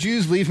the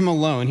Jews leave him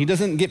alone. He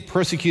doesn't get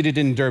persecuted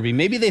in Derbe.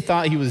 Maybe they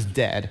thought he was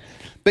dead,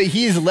 but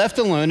he's left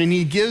alone, and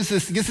he gets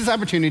this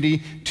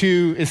opportunity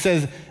to, it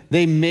says,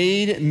 they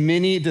made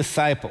many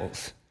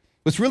disciples.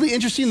 What's really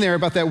interesting there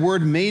about that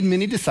word made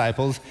many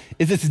disciples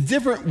is it's a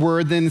different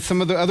word than some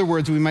of the other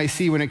words we might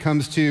see when it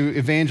comes to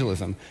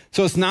evangelism.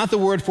 So it's not the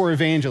word for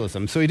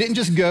evangelism. So he didn't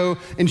just go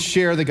and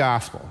share the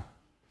gospel.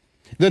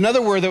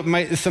 Another word that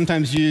might is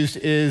sometimes used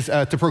is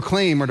to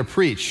proclaim or to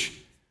preach.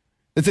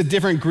 It's a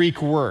different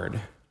Greek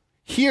word.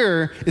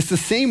 Here, it's the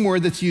same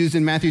word that's used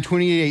in Matthew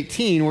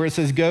 28:18, where it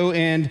says, go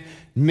and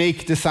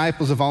make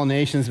disciples of all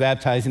nations,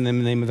 baptizing them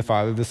in the name of the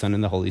Father, the Son,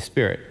 and the Holy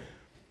Spirit.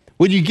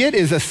 What you get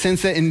is a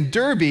sense that in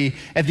Derbe,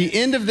 at the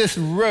end of this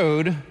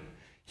road,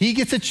 he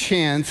gets a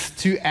chance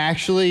to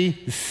actually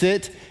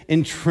sit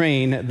and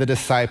train the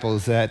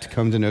disciples that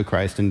come to know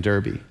Christ in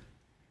Derbe.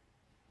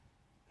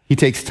 He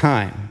takes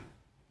time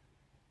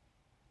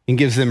and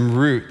gives them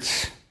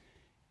roots,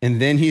 and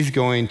then he's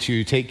going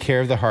to take care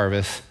of the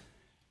harvest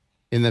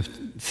in the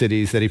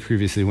cities that he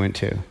previously went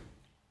to.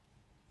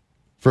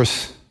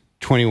 Verse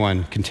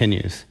 21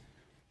 continues.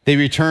 They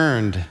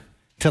returned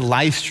to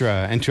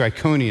Lystra and to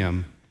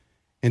Iconium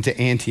and to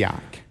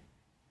Antioch.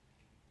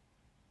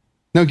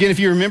 Now again, if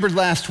you remembered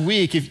last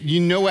week, if you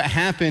know what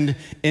happened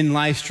in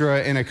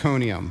Lystra and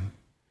Iconium.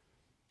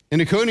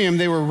 In Iconium,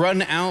 they were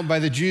run out by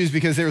the Jews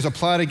because there was a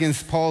plot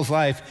against Paul's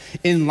life.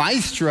 In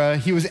Lystra,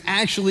 he was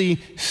actually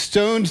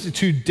stoned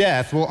to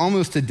death, well,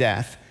 almost to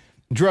death,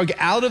 dragged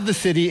out of the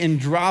city and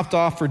dropped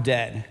off for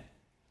dead.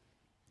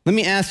 Let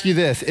me ask you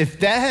this. If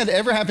that had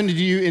ever happened to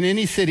you in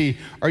any city,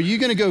 are you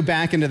going to go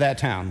back into that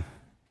town?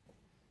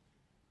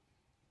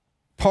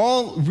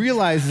 Paul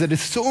realizes that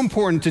it's so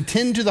important to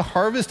tend to the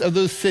harvest of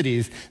those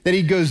cities that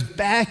he goes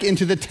back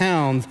into the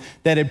towns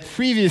that had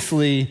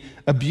previously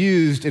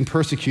abused and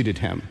persecuted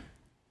him.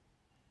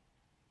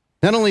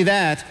 Not only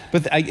that,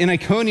 but in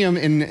Iconium,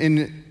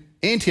 in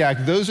Antioch,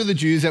 those are the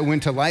Jews that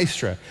went to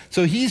Lystra.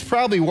 So he's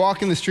probably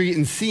walking the street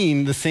and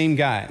seeing the same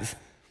guys.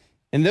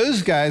 And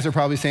those guys are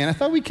probably saying, I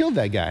thought we killed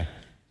that guy.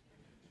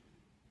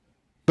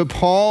 But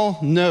Paul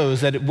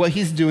knows that what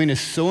he's doing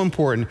is so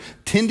important.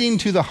 Tending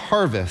to the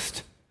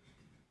harvest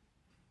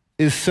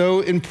is so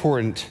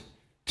important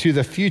to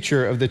the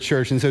future of the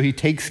church, and so he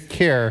takes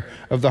care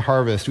of the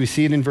harvest. We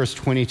see it in verse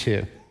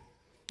 22.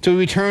 So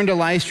we turn to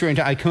Lystra and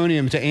to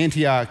Iconium, to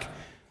Antioch,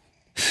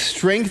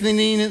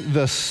 strengthening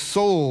the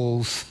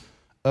souls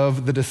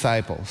of the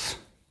disciples.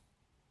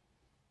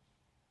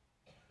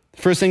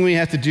 The first thing we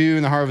have to do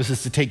in the harvest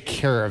is to take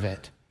care of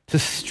it, to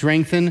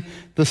strengthen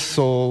the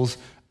souls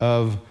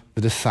of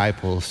the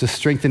disciples, to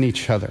strengthen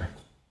each other,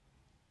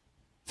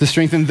 to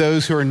strengthen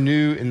those who are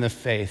new in the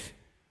faith.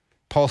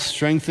 Paul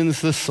strengthens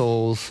the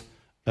souls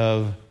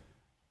of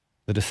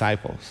the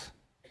disciples.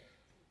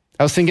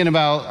 I was thinking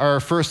about our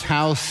first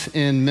house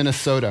in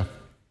Minnesota.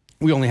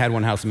 We only had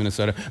one house in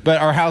Minnesota,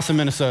 but our house in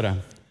Minnesota.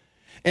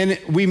 And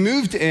we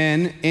moved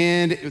in,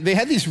 and they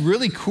had these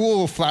really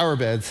cool flower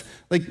beds,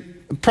 like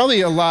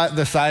probably a lot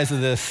the size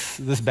of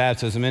this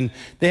baptism. And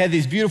they had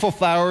these beautiful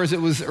flowers.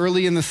 It was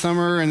early in the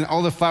summer, and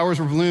all the flowers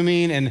were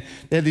blooming, and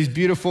they had these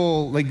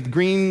beautiful, like,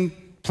 green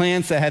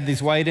plants that had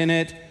these white in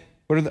it.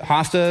 What are the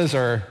hostas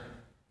or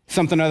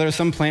something other?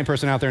 Some plant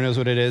person out there knows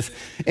what it is.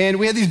 And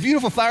we had these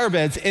beautiful flower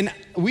beds, and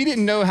we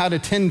didn't know how to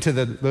tend to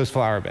those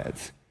flower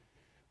beds.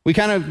 We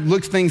kind of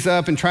looked things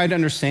up and tried to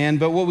understand,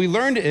 but what we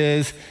learned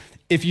is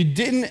if you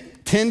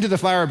didn't tend to the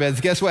flower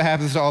beds, guess what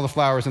happens to all the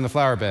flowers in the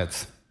flower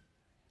beds?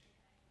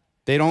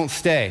 They don't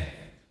stay.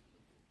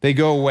 They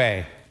go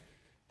away.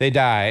 They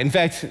die. In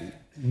fact,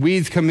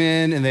 weeds come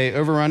in and they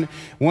overrun.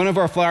 One of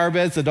our flower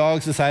beds, the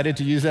dogs decided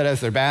to use that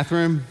as their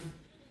bathroom.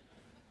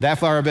 That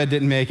flower bed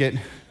didn't make it.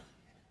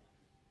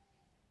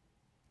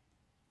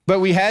 But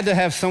we had to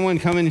have someone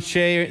come and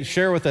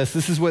share with us,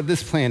 this is what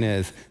this plant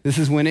is. This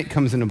is when it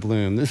comes into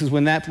bloom. This is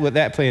what that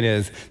plant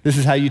is. This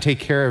is how you take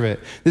care of it.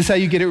 This is how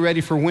you get it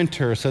ready for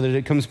winter so that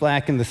it comes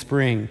back in the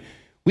spring.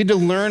 We had to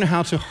learn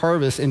how to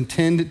harvest and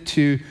tend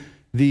to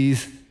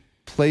these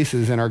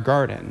places in our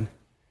garden.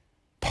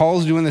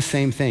 Paul's doing the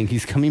same thing.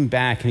 He's coming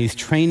back and he's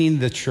training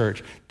the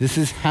church. This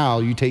is how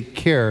you take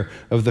care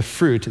of the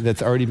fruit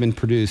that's already been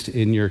produced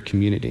in your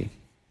community.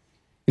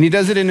 And he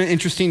does it in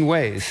interesting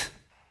ways.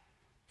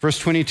 Verse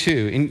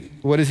 22,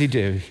 what does he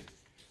do?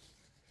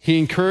 He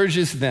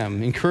encourages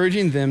them,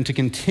 encouraging them to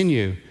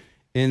continue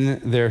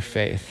in their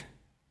faith.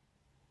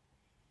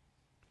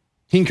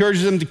 He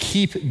encourages them to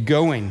keep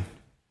going.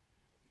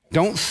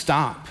 Don't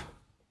stop.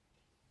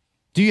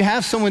 Do you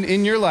have someone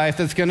in your life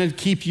that's going to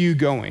keep you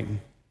going?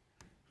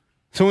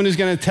 Someone who's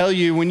going to tell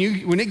you when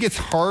it gets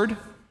hard,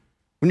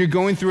 when you're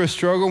going through a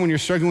struggle, when you're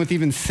struggling with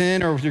even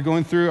sin, or if you're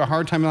going through a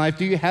hard time in life,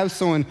 do you have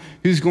someone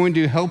who's going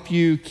to help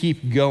you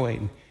keep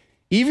going,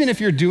 even if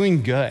you're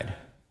doing good?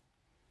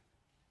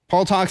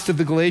 Paul talks to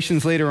the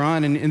Galatians later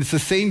on, and it's the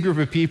same group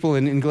of people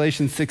in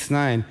Galatians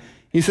 6:9.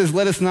 He says,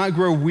 let us not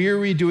grow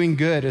weary doing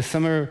good, as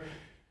some are,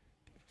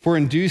 for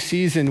in due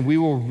season we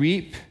will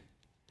reap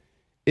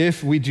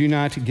if we do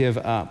not give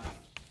up.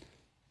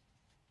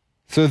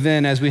 So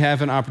then, as we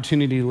have an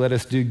opportunity, let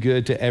us do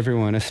good to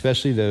everyone,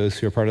 especially those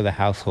who are part of the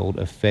household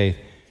of faith.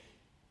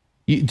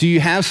 Do you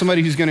have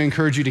somebody who's going to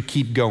encourage you to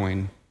keep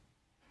going?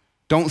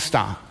 Don't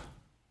stop.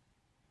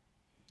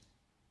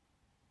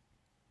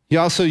 He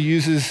also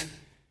uses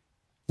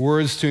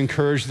words to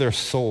encourage their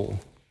soul.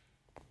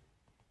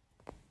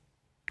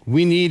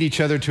 We need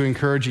each other to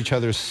encourage each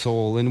other's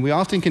soul, and we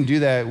often can do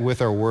that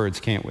with our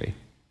words, can't we?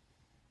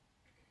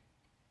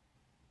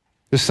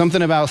 There's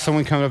something about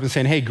someone coming up and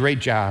saying, hey, great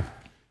job.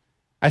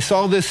 I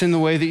saw this in the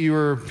way that you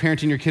were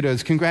parenting your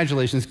kiddos.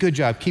 Congratulations, good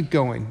job, keep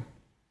going.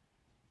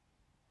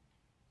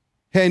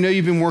 Hey, I know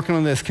you've been working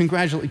on this.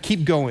 Congratulations,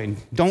 keep going,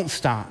 don't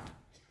stop.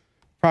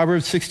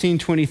 Proverbs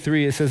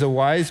 16:23, it says, a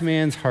wise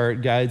man's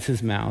heart guides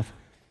his mouth,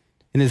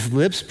 and his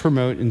lips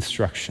promote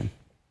instruction.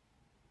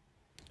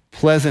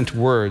 Pleasant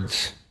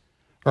words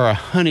are a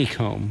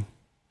honeycomb,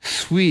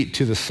 sweet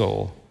to the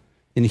soul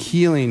and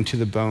healing to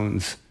the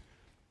bones.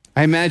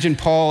 I imagine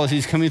Paul, as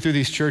he's coming through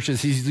these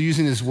churches, he's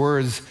using his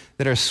words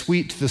that are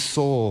sweet to the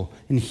soul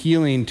and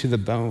healing to the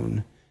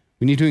bone.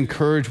 We need to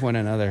encourage one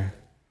another.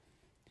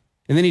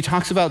 And then he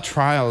talks about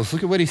trials.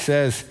 Look at what he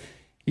says.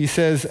 He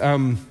says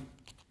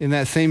in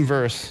that same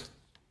verse,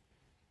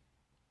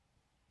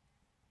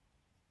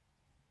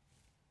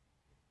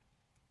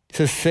 he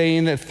says,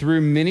 saying that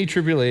through many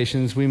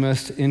tribulations we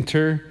must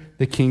enter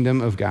the kingdom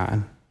of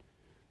God.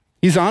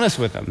 He's honest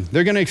with them.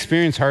 They're going to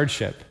experience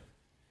hardship.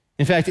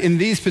 In fact, in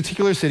these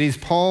particular cities,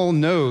 Paul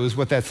knows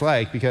what that's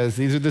like because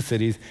these are the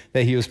cities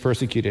that he was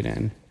persecuted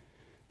in.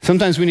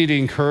 Sometimes we need to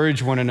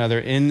encourage one another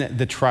in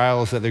the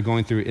trials that they're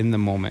going through in the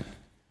moment.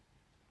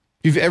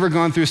 If you've ever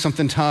gone through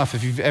something tough,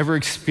 if you've ever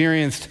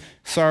experienced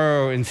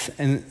sorrow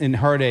and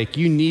heartache,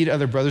 you need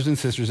other brothers and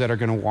sisters that are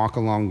going to walk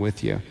along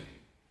with you.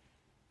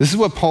 This is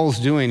what Paul's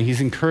doing.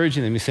 He's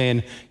encouraging them. He's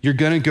saying, you're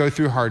going to go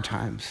through hard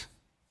times.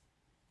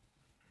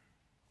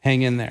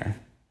 Hang in there.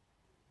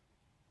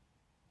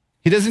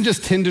 He doesn't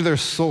just tend to their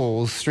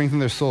souls, strengthen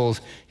their souls.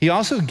 He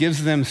also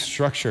gives them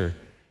structure.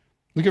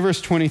 Look at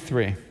verse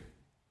 23. And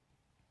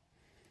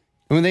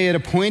when they had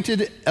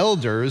appointed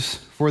elders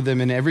for them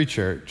in every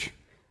church,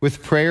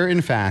 with prayer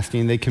and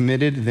fasting, they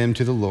committed them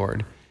to the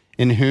Lord,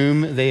 in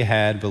whom they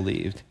had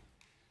believed.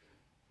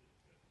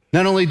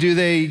 Not only do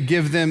they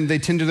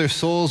tend to their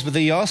souls, but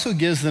he also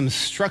gives them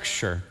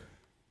structure.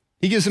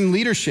 He gives them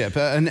leadership,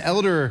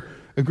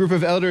 a group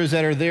of elders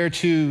that are there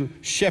to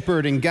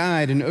shepherd and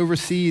guide and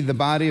oversee the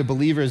body of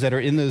believers that are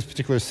in those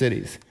particular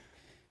cities.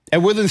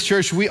 At Woodlands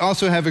Church, we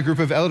also have a group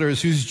of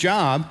elders whose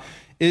job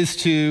is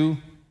to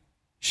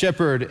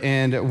shepherd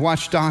and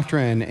watch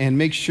doctrine and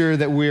make sure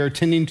that we are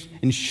tending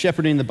and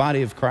shepherding the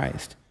body of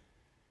Christ.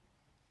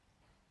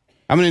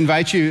 I'm going to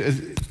invite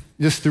you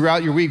just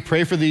throughout your week,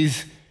 pray for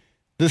this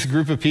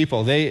group of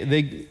people.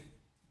 They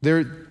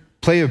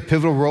play a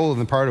pivotal role in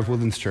the part of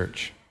Woodlands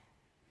Church.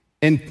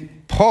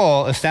 And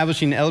Paul,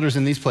 establishing elders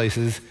in these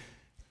places,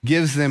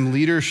 gives them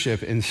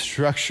leadership and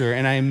structure.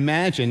 And I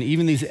imagine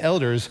even these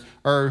elders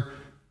are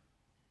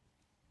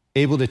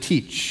able to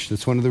teach.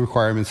 That's one of the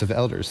requirements of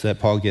elders that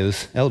Paul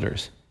gives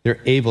elders.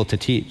 They're able to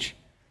teach.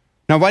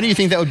 Now, why do you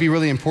think that would be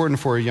really important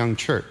for a young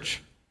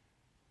church?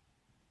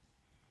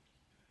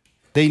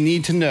 They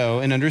need to know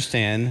and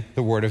understand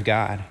the Word of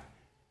God.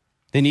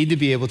 They need to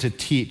be able to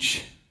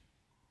teach.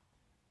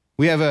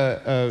 We have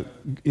an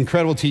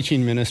incredible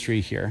teaching ministry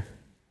here.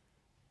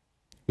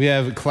 We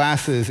have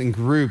classes and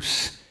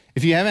groups.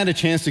 If you haven't had a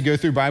chance to go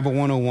through Bible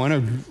 101,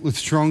 I would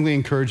strongly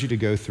encourage you to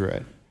go through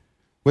it.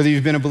 Whether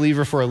you've been a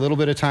believer for a little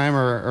bit of time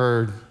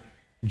or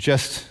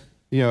just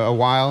a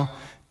while,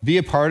 be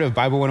a part of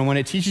Bible 101.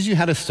 It teaches you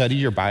how to study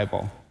your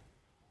Bible.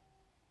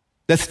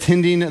 That's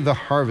tending the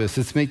harvest.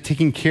 It's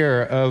taking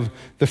care of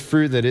the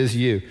fruit that is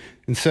you.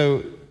 And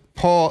so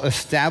Paul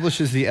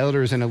establishes the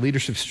elders in a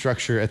leadership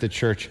structure at the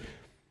church.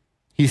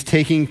 He's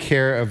taking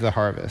care of the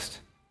harvest.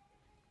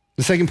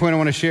 The second point I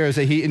want to share is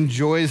that he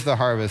enjoys the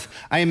harvest.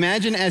 I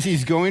imagine as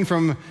he's going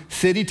from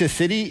city to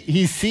city,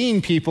 he's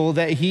seeing people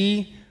that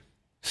he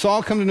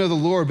saw come to know the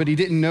Lord, but he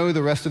didn't know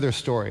the rest of their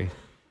story.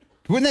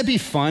 Wouldn't that be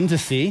fun to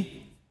see?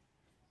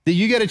 That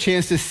you get a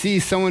chance to see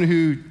someone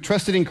who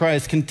trusted in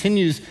Christ,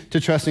 continues to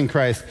trust in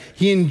Christ.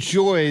 He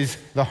enjoys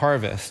the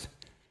harvest.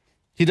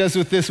 He does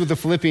with the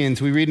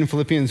Philippians. We read in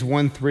Philippians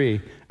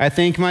 1:3, I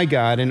thank my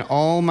God in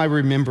all my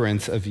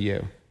remembrance of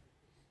you,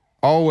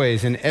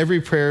 always in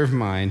every prayer of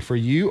mine, for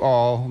you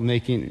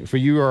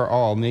are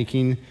all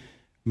making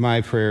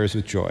my prayers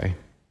with joy,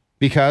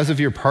 because of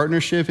your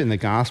partnership in the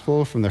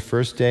gospel from the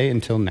first day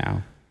until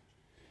now.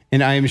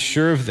 And I am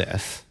sure of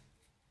this,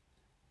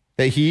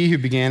 that he who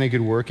began a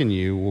good work in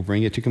you will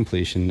bring it to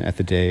completion at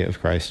the day of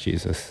Christ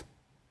Jesus.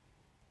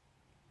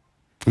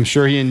 I'm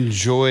sure he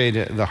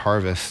enjoyed the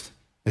harvest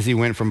as he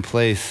went from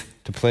place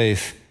to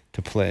place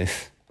to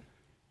place.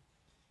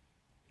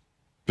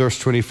 Verse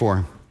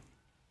 24.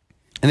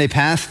 And they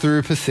passed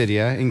through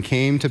Pisidia and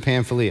came to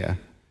Pamphylia.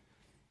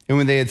 And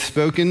when they had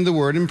spoken the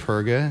word in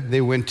Perga, they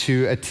went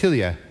to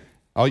Attalia.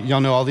 Y'all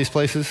know all these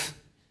places?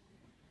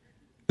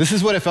 This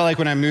is what it felt like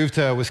when I moved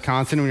to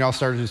Wisconsin, when y'all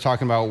started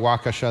talking about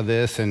Waukesha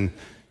this and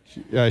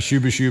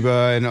Shuba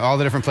Shuba and all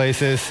the different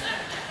places.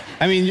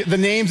 I mean, the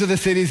names of the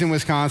cities in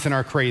Wisconsin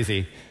are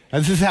crazy.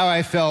 This is how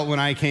I felt when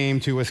I came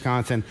to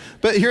Wisconsin.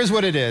 But here's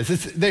what it is.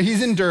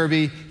 He's in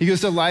Derby. He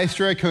goes to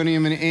Lystra,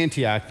 Iconium, and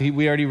Antioch.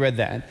 We already read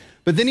that.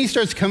 But then he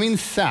starts coming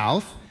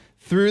south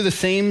through the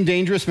same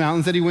dangerous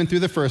mountains that he went through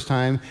the first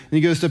time. And he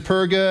goes to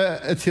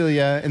Perga,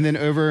 Attalia, and then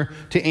over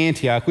to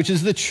Antioch, which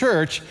is the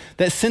church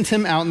that sent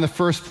him out in the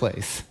first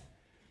place.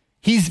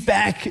 He's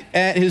back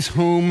at his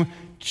home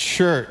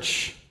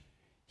church.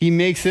 He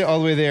makes it all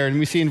the way there. And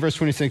we see in verse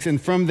 26,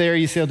 and from there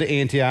he sailed to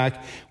Antioch,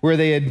 where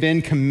they had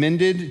been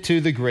commended to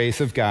the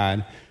grace of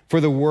God for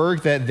the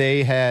work that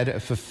they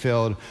had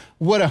fulfilled.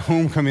 What a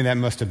homecoming that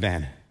must have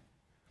been.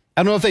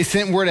 I don't know if they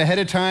sent word ahead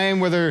of time,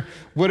 what it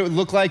would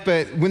look like,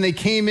 but when they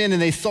came in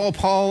and they saw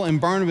Paul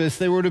and Barnabas,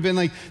 they would have been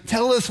like,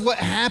 tell us what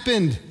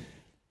happened.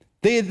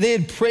 They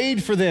had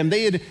prayed for them.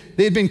 They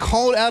had been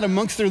called out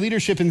amongst their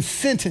leadership and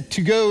sent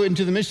to go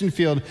into the mission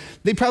field.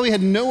 They probably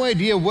had no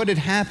idea what had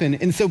happened.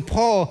 And so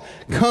Paul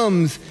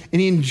comes and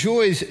he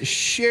enjoys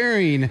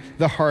sharing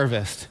the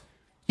harvest.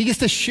 He gets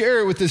to share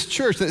it with this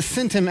church that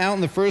sent him out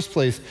in the first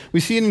place.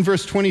 We see it in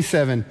verse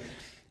 27.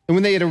 And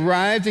when they had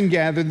arrived and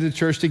gathered the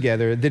church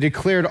together, they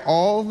declared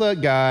all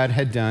that God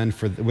had done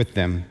with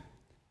them,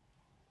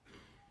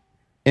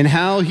 and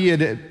how he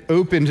had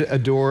opened a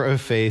door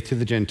of faith to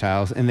the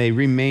Gentiles, and they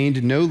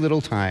remained no little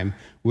time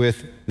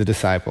with the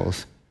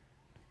disciples.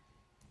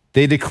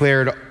 They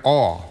declared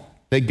all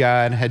that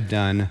God had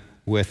done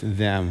with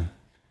them.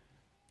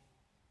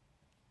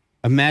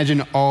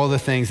 Imagine all the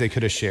things they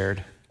could have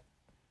shared.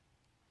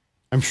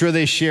 I'm sure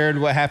they shared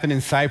what happened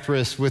in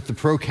Cyprus with the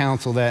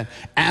proconsul that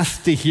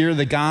asked to hear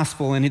the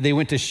gospel, and they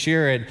went to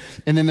share it.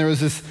 And then there was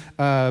this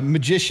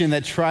magician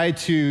that tried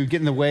to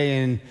get in the way,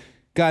 and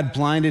God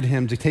blinded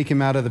him to take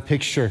him out of the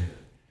picture.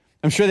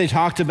 I'm sure they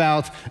talked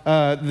about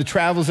the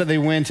travels that they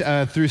went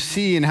through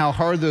sea and how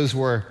hard those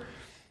were.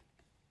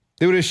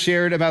 They would have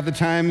shared about the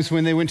times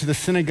when they went to the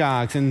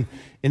synagogues and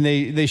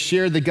they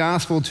shared the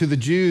gospel to the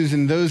Jews,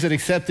 and those that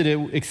accepted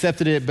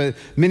it, but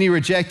many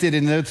rejected,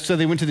 and so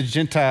they went to the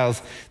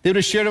Gentiles. They would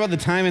have shared about the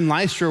time in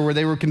Lystra where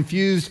they were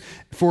confused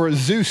for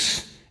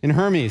Zeus and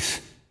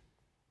Hermes,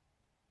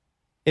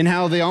 and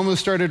how they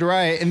almost started a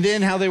riot, and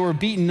then how they were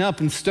beaten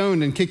up and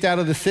stoned and kicked out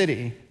of the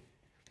city.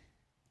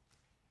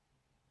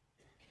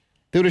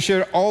 They would have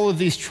shared all of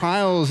these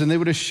trials, and they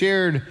would have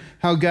shared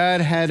how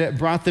God had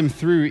brought them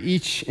through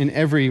each and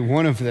every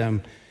one of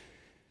them.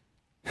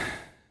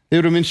 They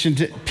would have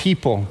mentioned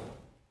people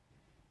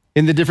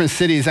in the different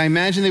cities. I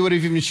imagine they would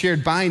have even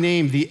shared by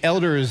name the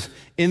elders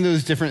in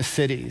those different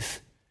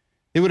cities.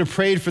 They would have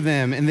prayed for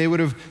them, and they would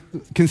have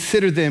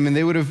considered them, and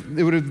they would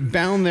have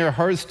bound their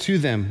hearts to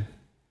them.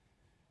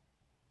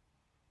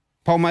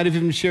 Paul might have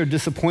even shared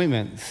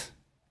disappointments.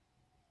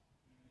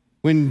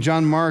 When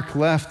John Mark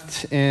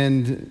left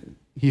and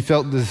he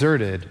felt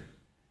deserted,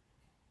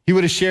 he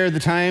would have shared the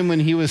time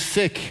when he was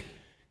sick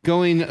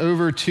going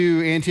over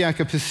to Antioch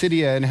of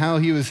Pisidia and how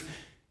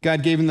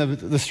God gave him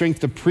the strength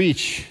to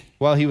preach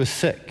while he was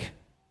sick.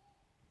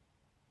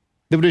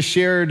 They would have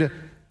shared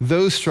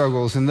those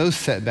struggles and those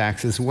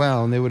setbacks as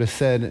well, and they would have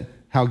said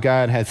how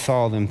God had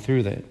saw them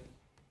through that.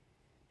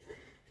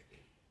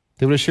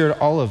 They would have shared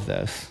all of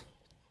this.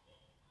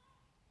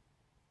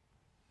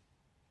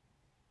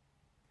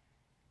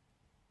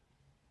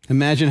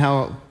 Imagine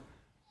how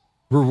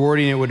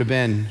rewarding it would have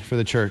been for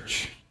the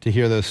church to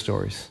hear those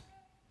stories.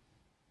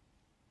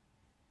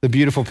 The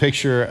beautiful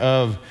picture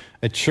of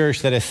a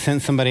church that has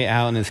sent somebody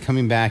out and is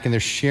coming back, and they're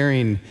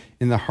sharing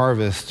in the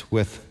harvest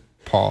with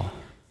Paul.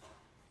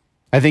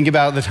 I think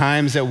about the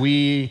times that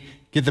we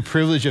get the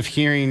privilege of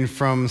hearing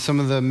from some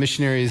of the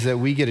missionaries that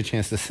we get a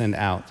chance to send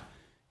out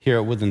here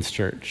at Woodlands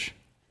Church.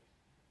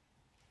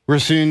 We're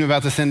soon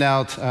about to send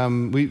out,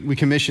 we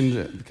commissioned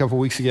a couple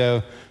weeks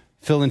ago,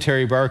 Phil and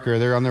Terry Barker.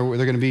 They're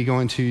going to be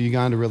going to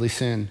Uganda really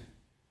soon.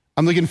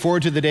 I'm looking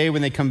forward to the day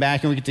when they come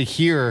back and we get to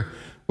hear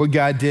what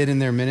God did in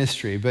their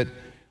ministry. But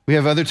we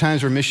have other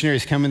times where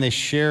missionaries come and they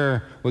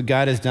share what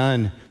God has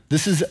done.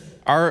 This is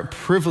our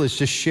privilege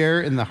to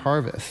share in the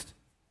harvest.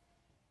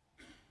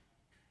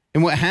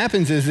 And what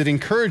happens is it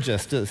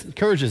encourages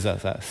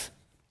us.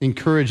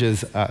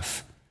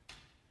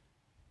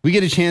 We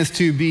get a chance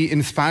to be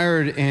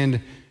inspired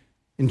and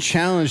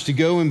challenged to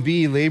go and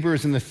be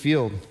laborers in the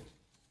field.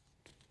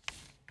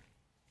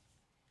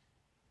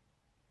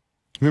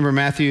 Remember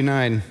Matthew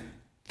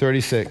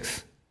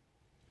 9:36.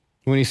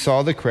 When he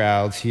saw the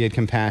crowds, he had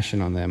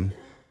compassion on them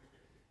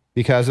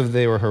because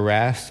they were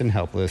harassed and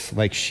helpless,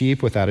 like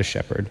sheep without a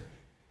shepherd.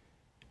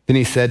 Then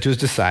he said to his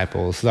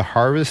disciples, "The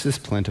harvest is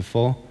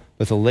plentiful,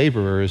 but the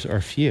laborers are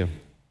few.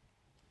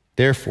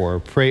 Therefore,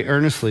 pray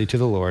earnestly to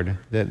the Lord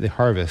that the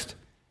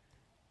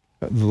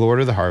Lord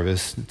of the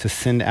harvest, to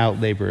send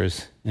out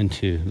laborers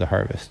into the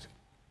harvest."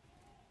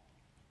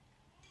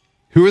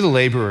 Who are the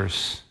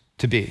laborers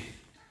to be?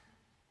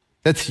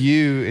 That's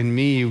you and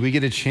me. We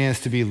get a chance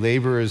to be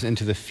laborers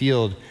into the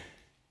field,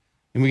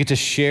 and we get to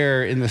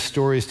share in the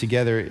stories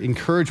together,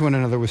 encourage one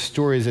another with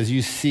stories as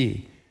you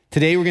see.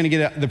 Today, we're going to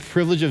get the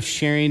privilege of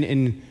sharing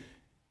in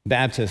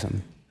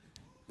baptism,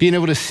 being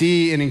able to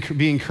see and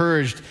be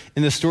encouraged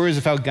in the stories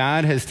of how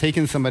God has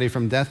taken somebody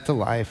from death to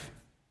life,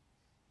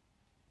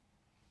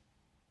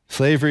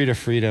 slavery to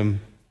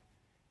freedom,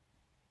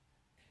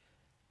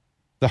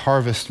 the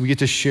harvest. We get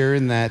to share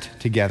in that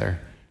together.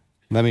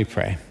 Let me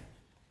pray.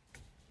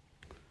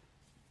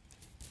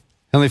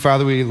 Heavenly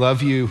Father, we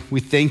love you. We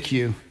thank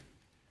you.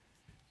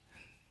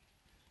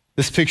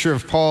 This picture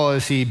of Paul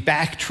as he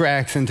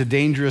backtracks into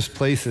dangerous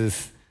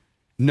places,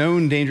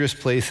 known dangerous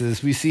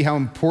places, we see how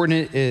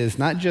important it is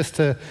not just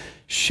to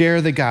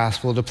share the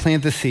gospel, to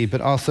plant the seed, but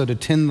also to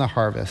tend the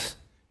harvest,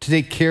 to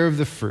take care of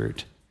the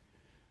fruit.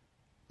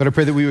 But I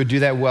pray that we would do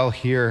that well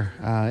here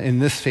in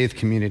this faith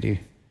community.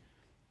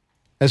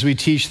 As we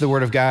teach the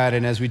Word of God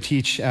and as we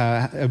teach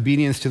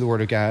obedience to the Word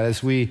of God,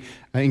 as we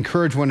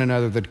encourage one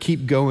another to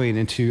keep going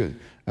and to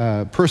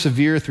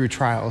persevere through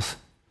trials.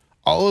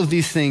 All of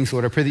these things,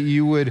 Lord, I pray that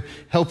you would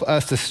help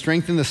us to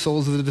strengthen the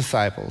souls of the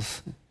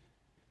disciples,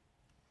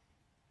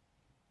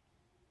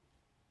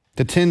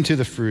 to tend to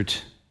the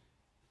fruit.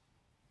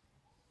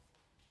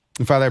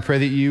 And Father, I pray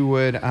that you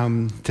would,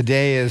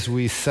 today as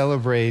we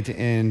celebrate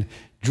and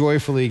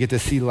joyfully get to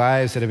see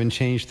lives that have been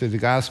changed through the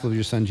gospel of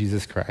your Son,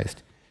 Jesus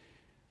Christ.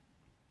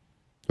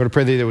 Lord, I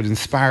pray that it would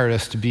inspire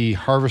us to be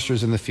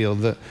harvesters in the field.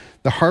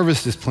 The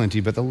harvest is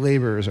plenty, but the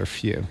laborers are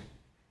few.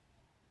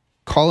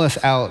 Call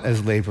us out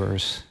as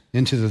laborers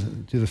into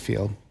the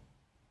field.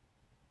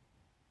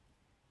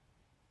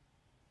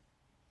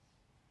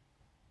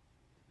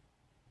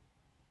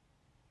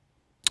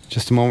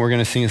 Just a moment, we're going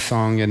to sing a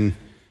song and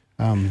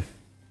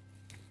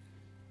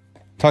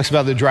talks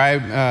about the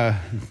dry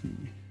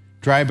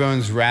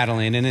bones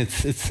rattling, and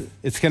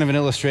it's kind of an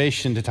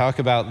illustration to talk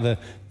about the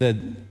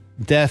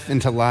death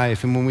into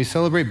life. And when we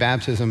celebrate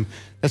baptism,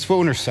 that's what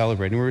we're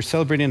celebrating. We're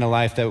celebrating a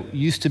life that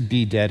used to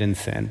be dead in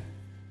sin.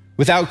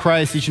 Without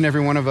Christ, each and every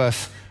one of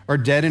us are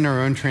dead in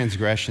our own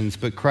transgressions,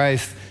 but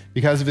Christ,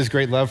 because of his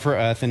great love for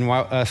us, and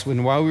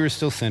while we were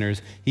still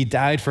sinners, he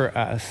died for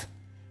us,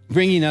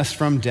 bringing us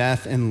from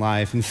death and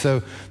life. And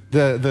so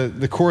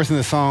the chorus in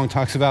the song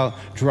talks about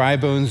dry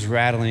bones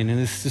rattling, and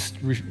it's just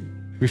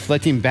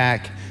reflecting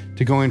back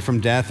to going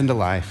from death into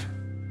life.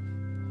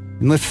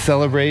 And let's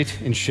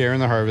celebrate and share in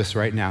the harvest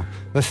right now.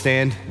 Let's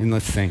stand and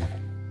let's sing.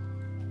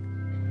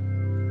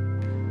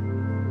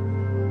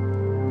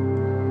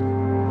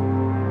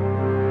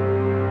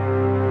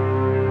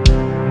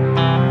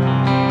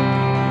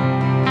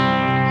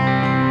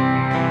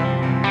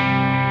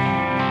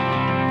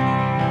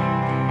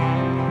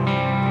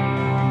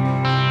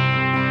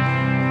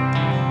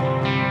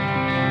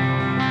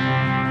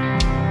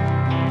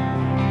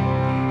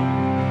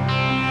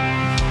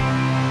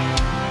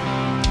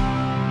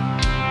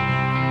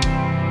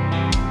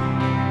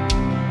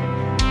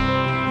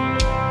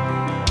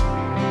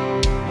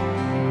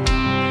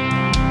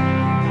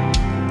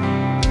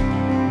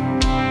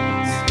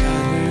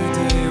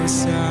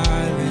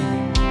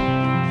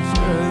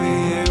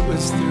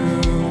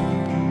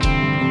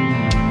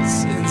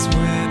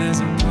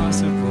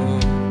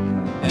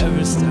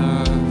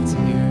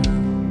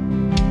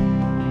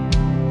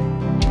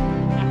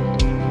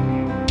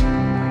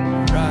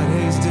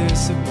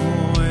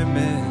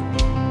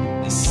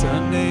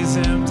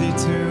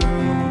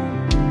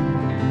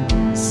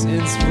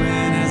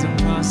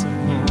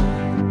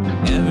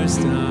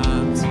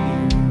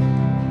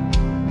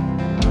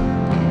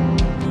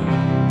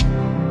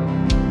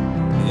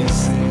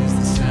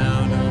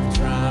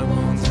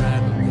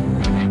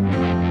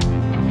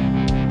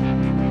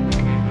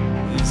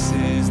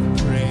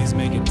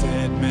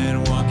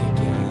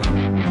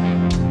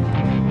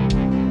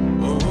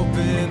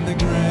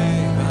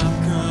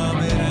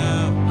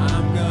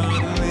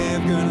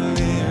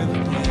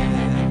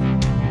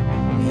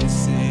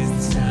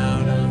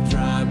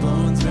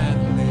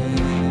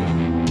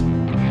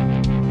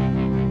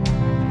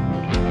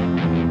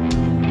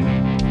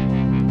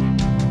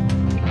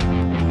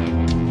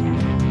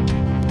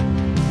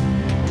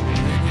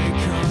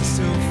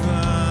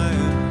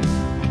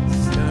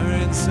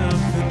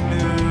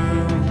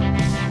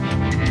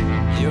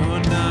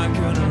 You're not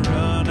gonna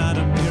run out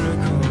of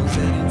miracles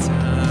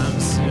anytime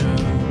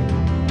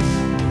soon.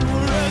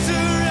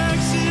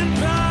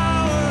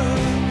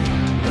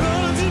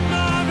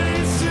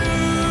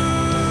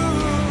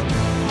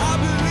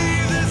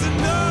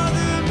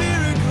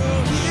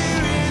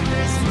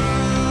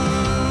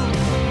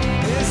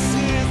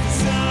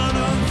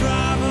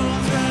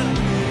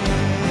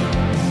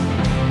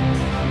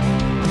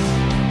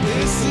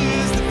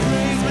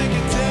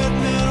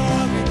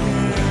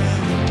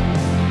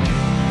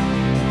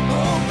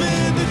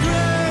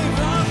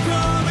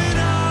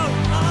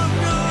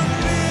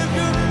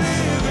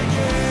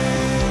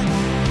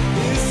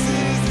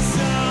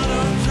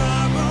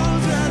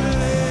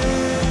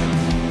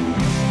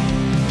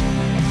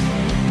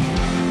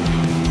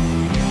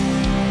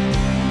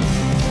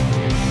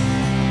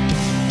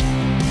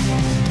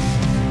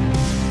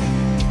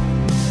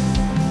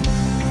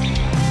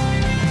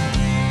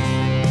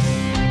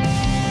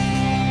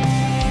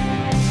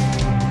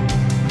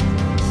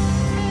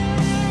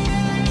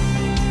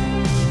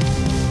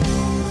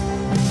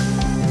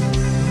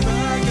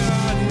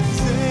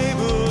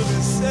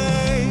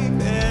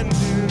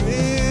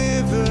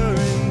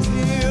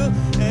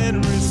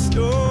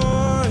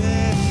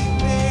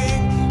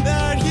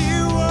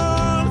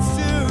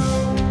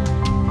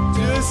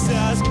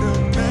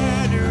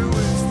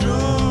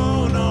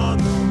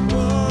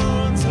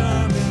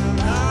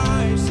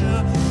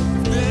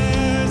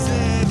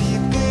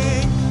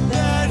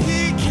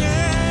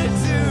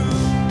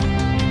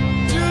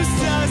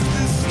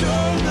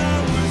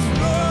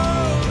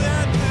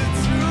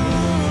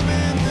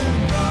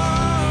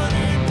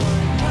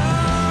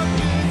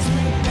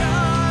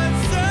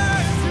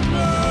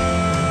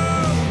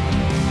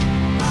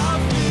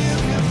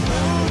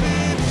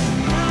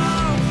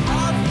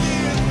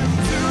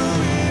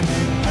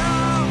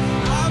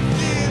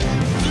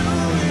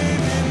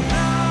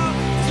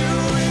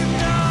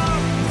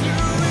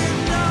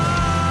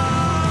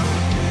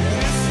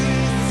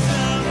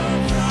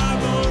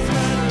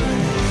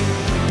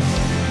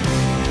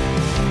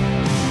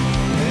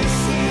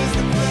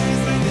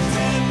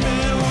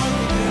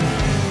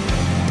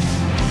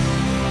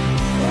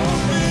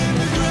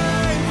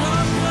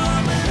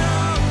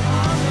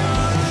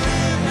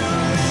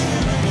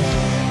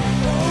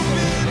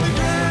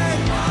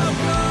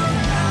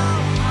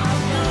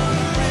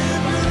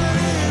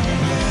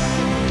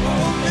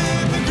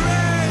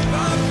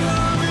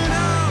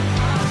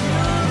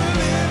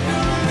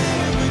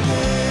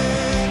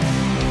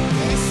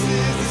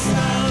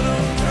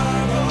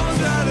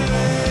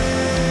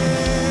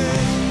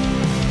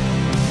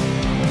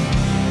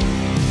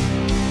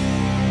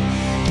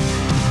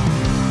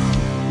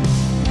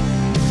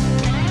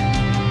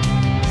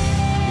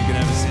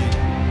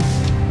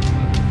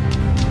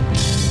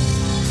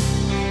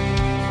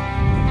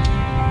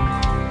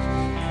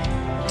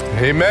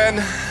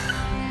 Amen.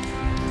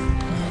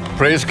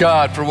 Praise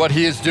God for what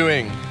he is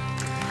doing.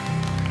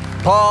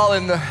 Paul,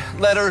 in the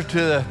letter to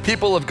the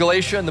people of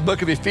Galatia, in the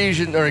book of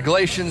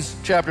Galatians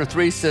chapter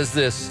 3, says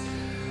this: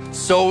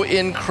 "So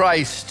in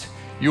Christ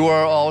you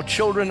are all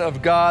children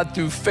of God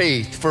through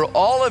faith. For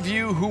all of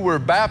you who were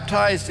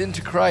baptized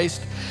into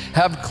Christ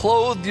have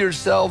clothed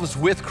yourselves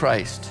with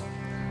Christ.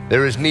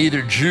 There is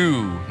neither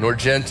Jew nor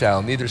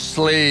Gentile, neither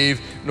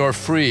slave nor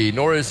free,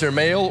 nor is there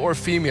male or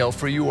female,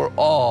 for you are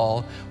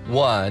all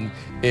one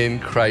in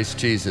Christ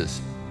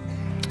Jesus."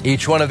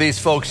 Each one of these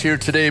folks here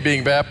today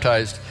being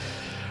baptized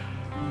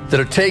that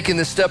are taking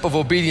the step of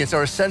obedience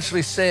are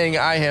essentially saying,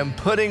 I am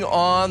putting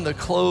on the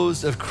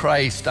clothes of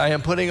Christ. I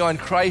am putting on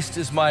Christ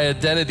as my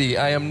identity.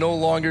 I am no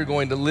longer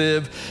going to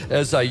live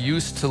as I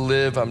used to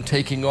live. I'm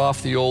taking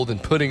off the old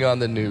and putting on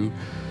the new.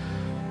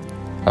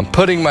 I'm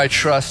putting my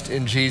trust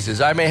in Jesus.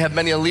 I may have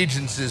many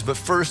allegiances, but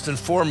first and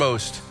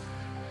foremost,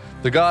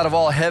 the God of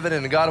all heaven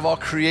and the God of all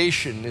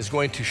creation is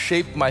going to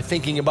shape my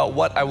thinking about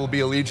what I will be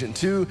allegiant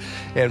to.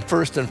 And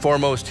first and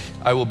foremost,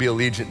 I will be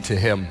allegiant to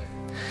him.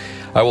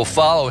 I will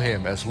follow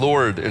him as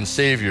Lord and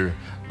Savior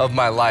of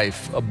my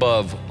life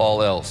above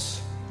all else.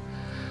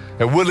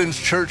 At Woodlands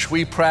Church,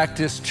 we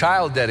practice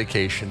child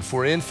dedication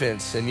for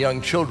infants and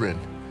young children,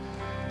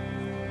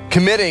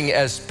 committing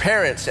as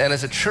parents and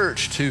as a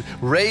church to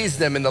raise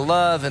them in the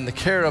love and the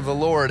care of the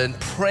Lord, and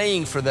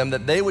praying for them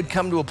that they would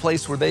come to a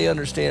place where they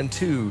understand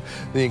too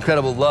the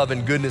incredible love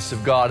and goodness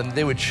of God, and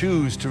they would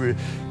choose to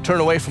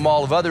turn away from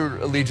all of other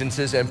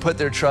allegiances and put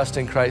their trust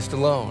in Christ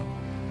alone.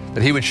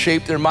 That he would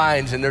shape their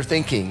minds and their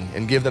thinking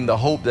and give them the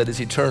hope that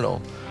is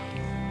eternal.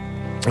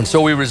 And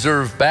so we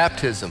reserve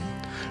baptism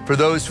for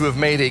those who have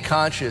made a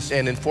conscious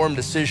and informed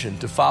decision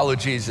to follow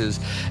Jesus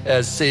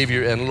as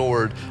Savior and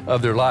Lord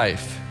of their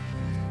life.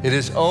 It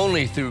is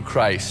only through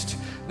Christ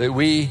that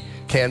we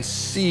can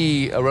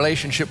see a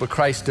relationship with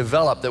Christ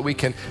develop, that we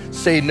can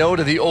say no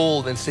to the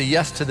old and say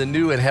yes to the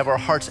new, and have our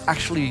hearts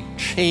actually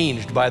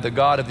changed by the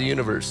God of the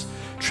universe,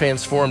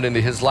 transformed into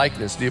his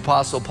likeness. The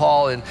Apostle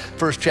Paul in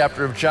first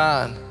chapter of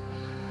John,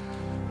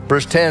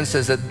 verse 10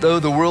 says that though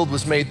the world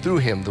was made through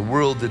him, the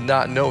world did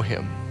not know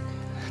him.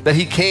 That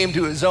he came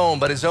to his own,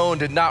 but his own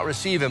did not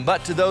receive him.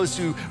 But to those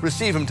who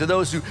receive him, to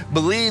those who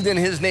believed in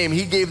his name,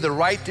 he gave the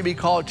right to be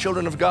called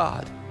children of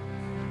God.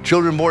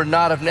 Children born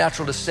not of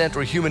natural descent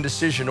or human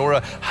decision or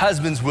a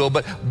husband's will,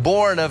 but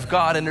born of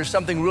God. And there's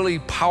something really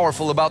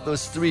powerful about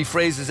those three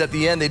phrases at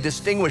the end. They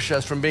distinguish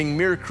us from being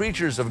mere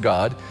creatures of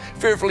God,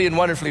 fearfully and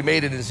wonderfully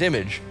made in his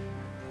image,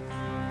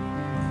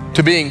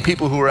 to being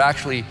people who are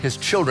actually his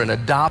children,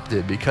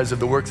 adopted because of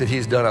the work that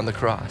he's done on the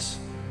cross.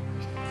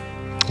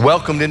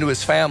 Welcomed into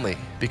his family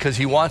because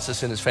he wants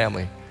us in his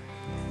family.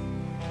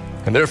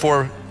 And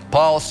therefore,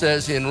 Paul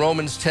says in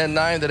Romans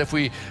 10:9 that if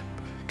we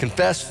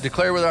confess,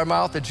 declare with our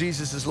mouth that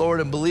Jesus is Lord,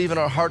 and believe in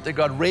our heart that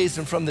God raised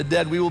him from the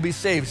dead, we will be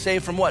saved.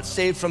 Saved from what?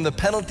 Saved from the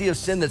penalty of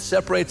sin that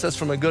separates us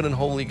from a good and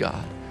holy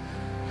God.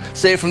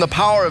 Saved from the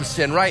power of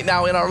sin right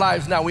now in our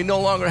lives. Now, we no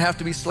longer have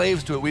to be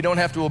slaves to it. We don't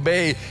have to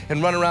obey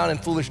and run around in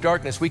foolish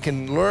darkness. We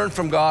can learn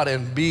from God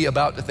and be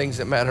about the things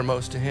that matter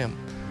most to him.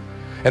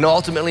 And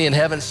ultimately in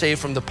heaven,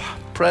 saved from the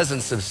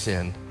presence of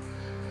sin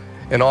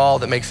and all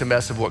that makes a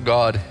mess of what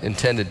God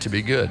intended to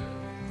be good.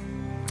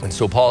 And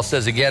so Paul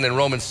says again in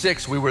Romans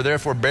 6, we were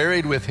therefore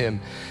buried with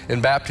him in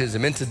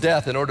baptism into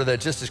death, in order that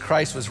just as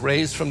Christ was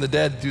raised from the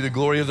dead through the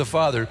glory of the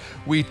Father,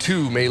 we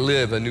too may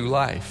live a new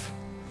life.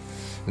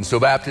 And so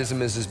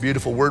baptism is this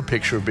beautiful word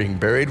picture of being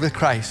buried with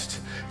Christ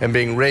and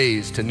being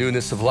raised to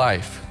newness of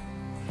life.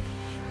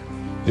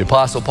 The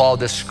Apostle Paul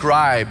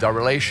described our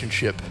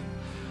relationship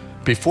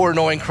before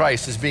knowing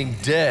Christ as being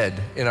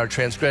dead in our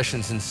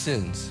transgressions and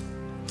sins.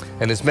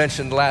 And as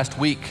mentioned last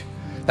week,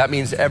 that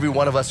means every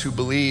one of us who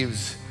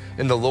believes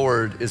in the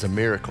Lord is a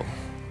miracle.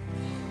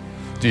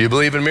 Do you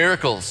believe in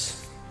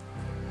miracles?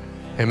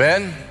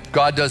 Amen?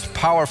 God does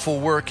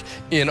powerful work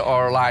in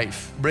our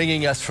life,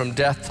 bringing us from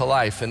death to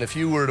life. And if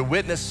you were to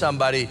witness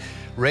somebody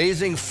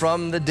raising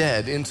from the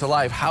dead into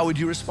life, how would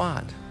you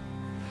respond?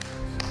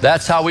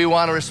 That's how we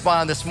want to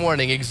respond this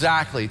morning,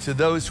 exactly, to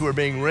those who are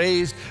being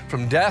raised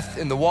from death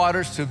in the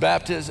waters to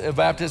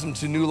baptism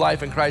to new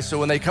life in Christ. So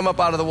when they come up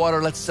out of the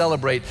water, let's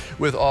celebrate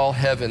with all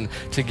heaven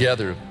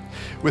together.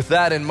 With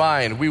that in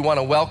mind, we want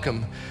to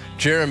welcome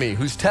Jeremy,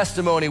 whose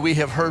testimony we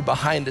have heard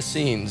behind the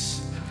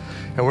scenes.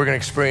 And we're going to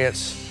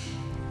experience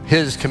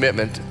his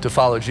commitment to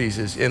follow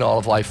Jesus in all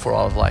of life, for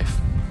all of life.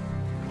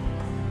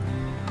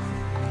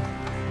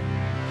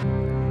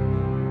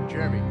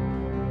 Jeremy,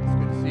 it's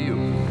good to see you.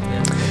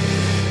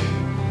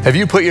 Have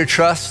you put your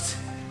trust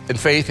and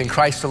faith in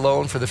Christ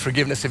alone for the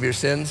forgiveness of your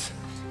sins?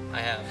 I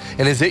have.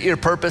 And is it your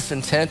purpose,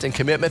 intent, and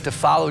commitment to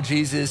follow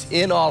Jesus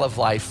in all of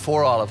life,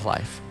 for all of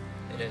life?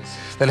 It is.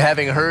 Then,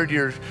 having heard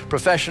your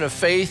profession of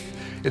faith,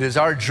 it is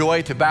our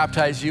joy to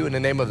baptize you in the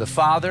name of the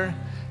Father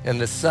and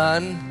the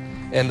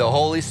Son and the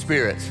Holy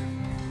Spirit.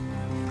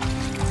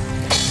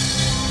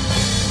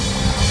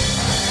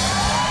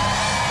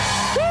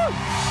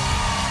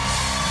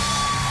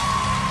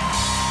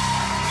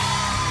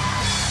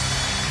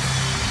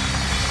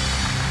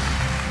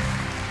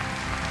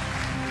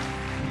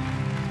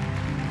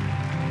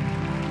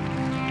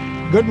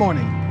 Good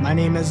morning, my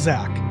name is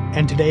Zach,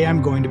 and today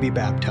I'm going to be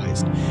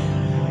baptized.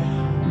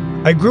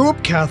 I grew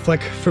up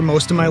Catholic for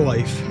most of my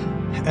life,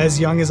 as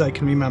young as I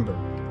can remember.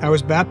 I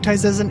was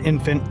baptized as an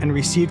infant and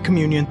received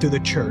communion through the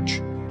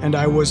church, and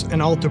I was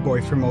an altar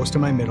boy for most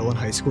of my middle and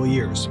high school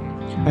years.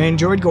 I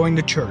enjoyed going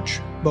to church,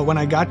 but when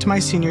I got to my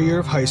senior year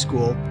of high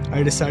school,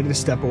 I decided to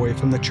step away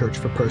from the church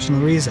for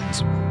personal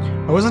reasons.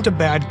 I wasn't a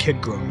bad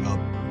kid growing up.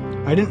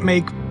 I didn't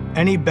make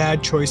any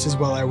bad choices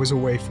while I was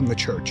away from the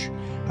church.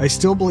 I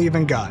still believe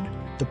in God.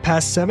 The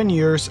past 7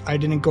 years, I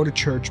didn't go to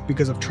church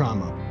because of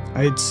trauma.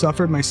 I had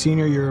suffered my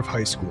senior year of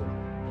high school.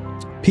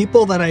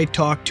 People that I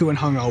talked to and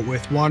hung out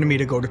with wanted me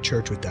to go to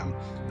church with them.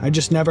 I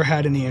just never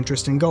had any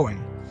interest in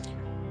going.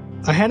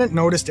 I hadn't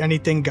noticed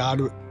anything God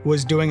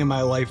was doing in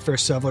my life for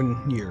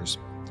 7 years.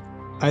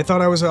 I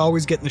thought I was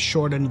always getting the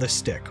short end of the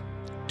stick,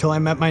 till I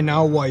met my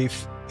now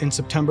wife in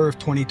September of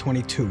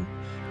 2022.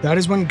 That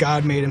is when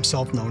God made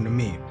himself known to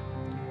me.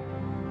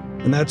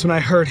 And that's when I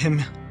heard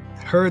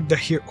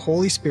the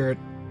Holy Spirit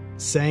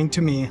saying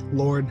to me,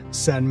 "Lord,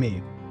 send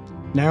me."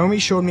 Naomi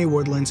showed me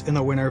Woodlands in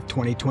the winter of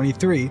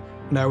 2023,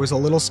 and I was a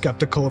little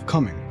skeptical of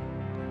coming.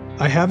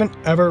 I haven't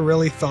ever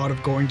really thought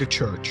of going to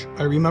church.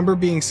 I remember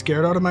being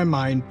scared out of my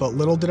mind, but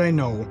little did I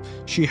know,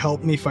 she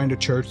helped me find a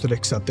church that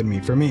accepted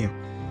me for me.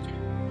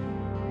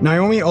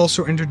 Naomi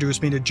also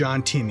introduced me to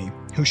John Teamy,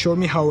 who showed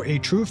me how a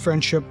true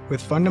friendship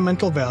with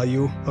fundamental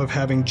value of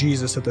having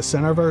Jesus at the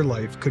center of our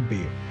life could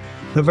be.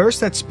 The verse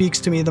that speaks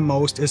to me the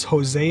most is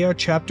Hosea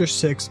chapter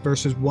 6,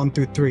 verses 1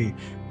 through 3.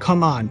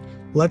 Come on,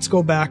 let's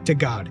go back to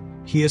God.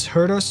 He has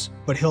hurt us,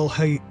 but he'll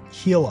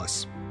heal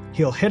us.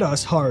 He'll hit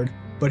us hard,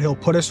 but he'll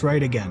put us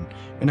right again.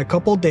 In a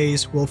couple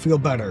days, we'll feel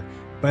better.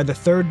 By the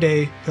third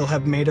day, he'll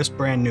have made us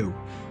brand new,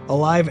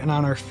 alive and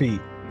on our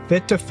feet,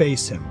 fit to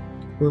face him.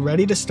 We're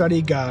ready to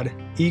study God,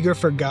 eager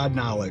for God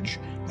knowledge.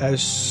 As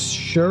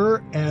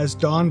sure as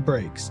dawn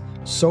breaks,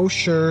 so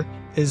sure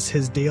is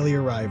his daily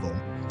arrival.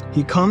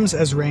 He comes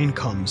as rain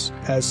comes,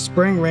 as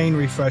spring rain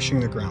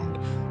refreshing the ground.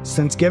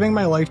 Since giving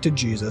my life to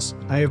Jesus,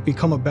 I have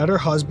become a better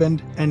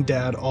husband and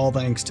dad, all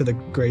thanks to the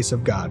grace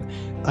of God.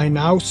 I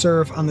now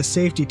serve on the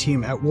safety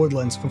team at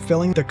Woodlands,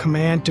 fulfilling the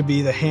command to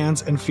be the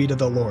hands and feet of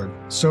the Lord.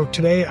 So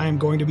today I am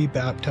going to be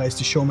baptized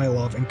to show my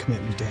love and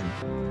commitment to him.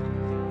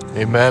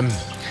 Amen.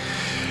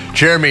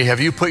 Jeremy, have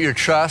you put your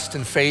trust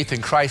and faith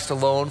in Christ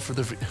alone for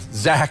the...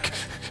 Zach,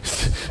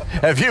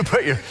 have you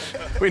put your...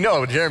 We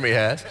know Jeremy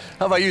has.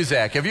 How about you,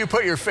 Zach? Have you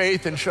put your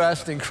faith and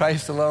trust in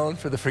Christ alone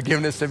for the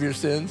forgiveness of your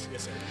sins?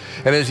 Yes, sir.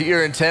 And is it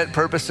your intent,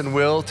 purpose, and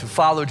will to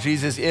follow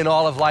Jesus in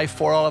all of life,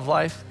 for all of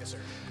life? Yes, sir.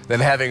 Then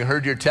having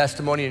heard your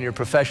testimony and your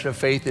profession of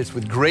faith, it's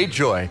with great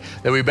joy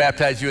that we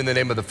baptize you in the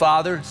name of the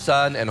Father,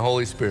 Son, and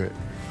Holy Spirit.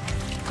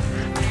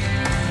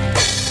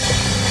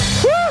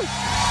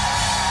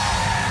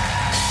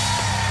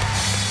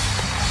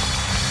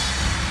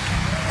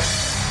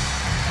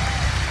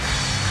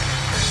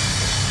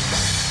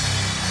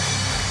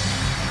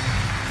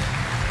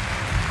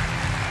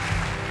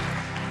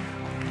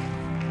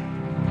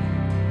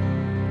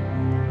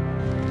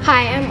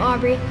 Hi, I'm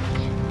Aubrey,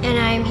 and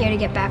I am here to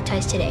get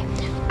baptized today.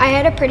 I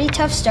had a pretty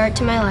tough start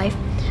to my life.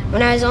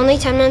 When I was only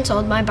 10 months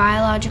old, my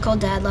biological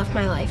dad left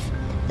my life.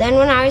 Then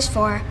when I was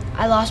 4,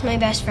 I lost my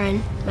best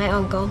friend, my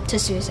uncle, to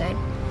suicide.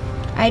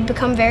 I had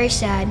become very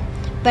sad,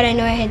 but I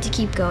knew I had to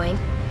keep going.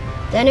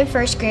 Then in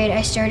 1st grade,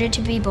 I started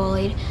to be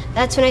bullied.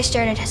 That's when I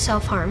started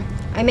self-harm.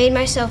 I made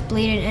myself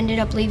bleed and ended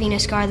up leaving a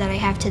scar that I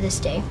have to this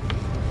day.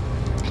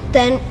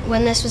 Then,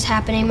 when this was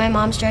happening, my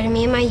mom started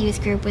me in my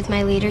youth group with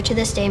my leader to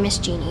this day, Miss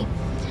Jeannie.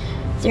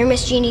 Through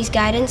Miss Jeannie's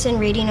guidance and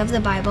reading of the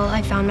Bible,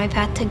 I found my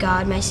path to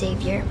God, my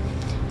Savior.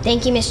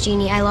 Thank you, Miss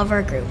Jeannie. I love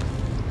our group.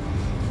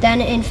 Then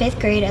in 5th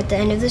grade, at the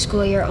end of the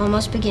school year,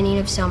 almost beginning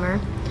of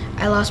summer,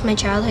 I lost my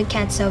childhood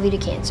cat, Selby, to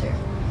cancer.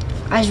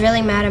 I was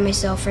really mad at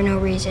myself for no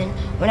reason,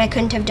 when I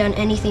couldn't have done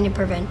anything to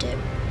prevent it.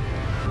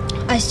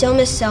 I still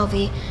miss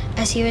Selby,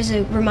 as he was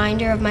a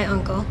reminder of my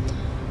uncle,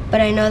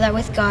 but I know that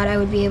with God, I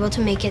would be able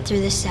to make it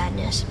through this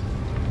sadness.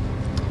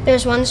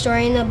 There's one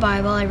story in the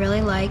Bible I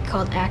really like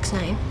called Acts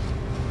 9.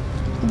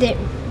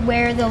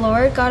 Where the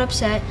Lord got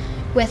upset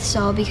with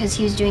Saul because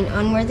he was doing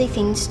unworthy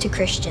things to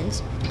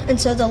Christians, and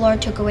so the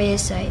Lord took away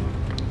his sight.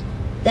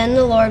 Then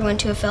the Lord went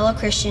to a fellow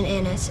Christian,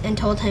 Annas, and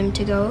told him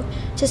to go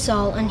to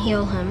Saul and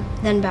heal him,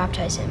 then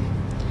baptize him.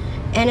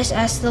 Annas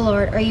asked the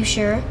Lord, "Are you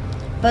sure?"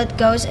 but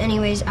goes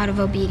anyways out of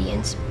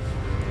obedience.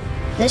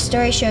 This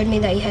story showed me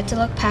that you have to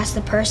look past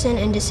the person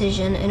and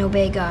decision and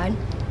obey God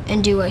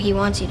and do what he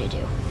wants you to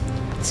do.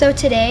 So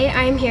today,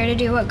 I am here to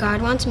do what God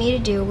wants me to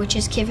do, which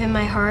is give him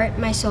my heart,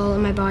 my soul,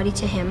 and my body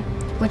to him,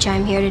 which I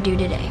am here to do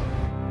today.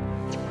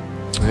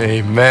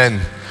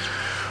 Amen.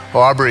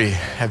 Aubrey,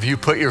 have you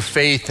put your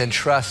faith and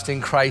trust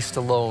in Christ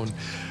alone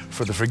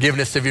for the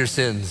forgiveness of your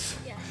sins?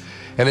 Yes.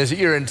 And is it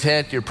your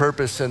intent, your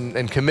purpose,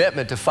 and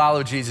commitment to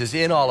follow Jesus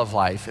in all of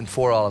life and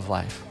for all of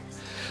life?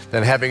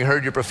 Then having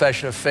heard your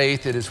profession of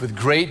faith, it is with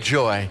great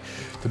joy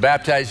to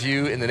baptize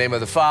you in the name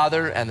of the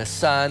Father and the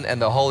Son and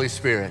the Holy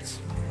Spirit.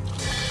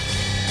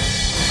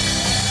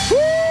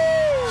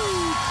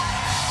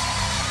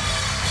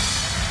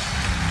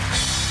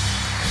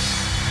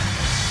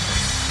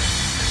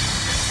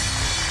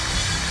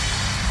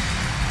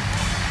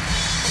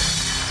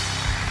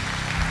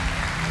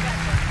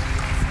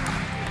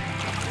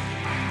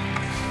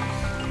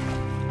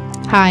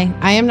 Hi,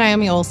 I am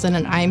Naomi Olson,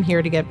 and I am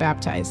here to get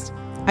baptized.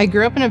 I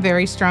grew up in a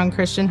very strong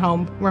Christian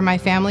home where my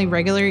family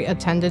regularly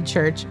attended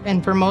church,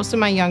 and for most of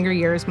my younger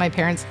years, my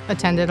parents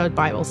attended a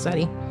Bible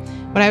study.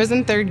 When I was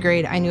in 3rd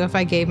grade, I knew if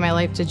I gave my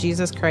life to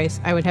Jesus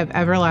Christ, I would have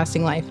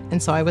everlasting life, and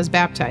so I was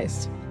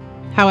baptized.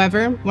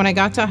 However, when I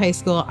got to high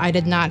school, I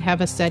did not have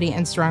a steady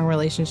and strong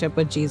relationship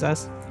with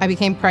Jesus. I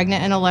became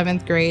pregnant in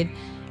 11th grade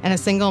and a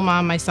single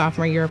mom my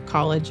sophomore year of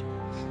college.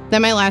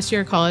 Then my last year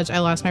of college, I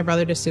lost my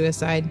brother to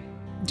suicide.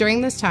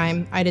 During this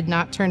time, I did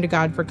not turn to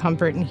God for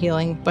comfort and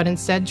healing, but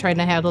instead tried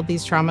to handle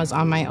these traumas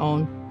on my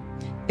own.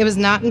 It was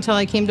not until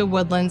I came to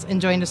Woodlands and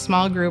joined a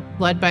small group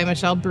led by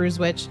Michelle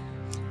Bruzwich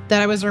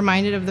that I was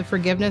reminded of the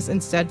forgiveness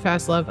and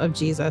steadfast love of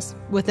Jesus.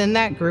 Within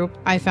that group,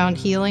 I found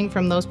healing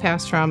from those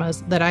past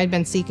traumas that I had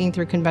been seeking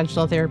through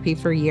conventional therapy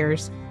for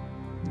years.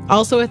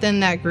 Also within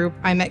that group,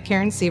 I met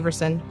Karen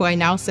Severson, who I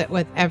now sit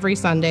with every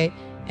Sunday,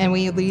 and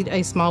we lead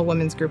a small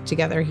women's group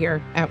together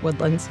here at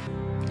Woodlands.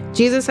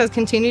 Jesus has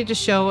continued to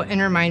show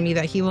and remind me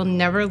that he will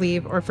never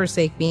leave or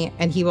forsake me,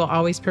 and he will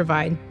always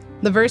provide.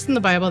 The verse in the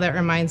Bible that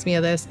reminds me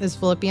of this is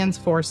Philippians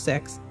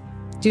 4:6.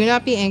 Do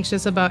not be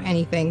anxious about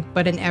anything,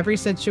 but in every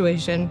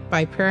situation,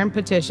 by prayer and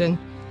petition,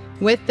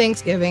 with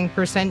thanksgiving,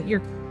 present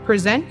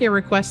your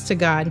requests to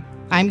God.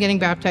 I'm getting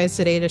baptized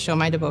today to show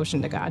my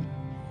devotion to God.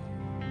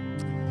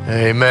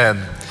 Amen.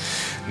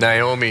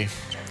 Naomi,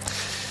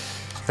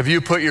 have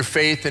you put your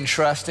faith and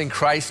trust in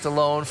Christ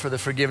alone for the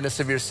forgiveness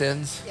of your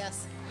sins? Yes.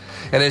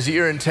 And is it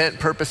your intent,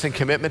 purpose, and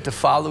commitment to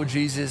follow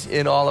Jesus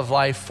in all of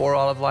life, for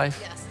all of life?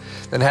 Yes.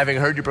 Then having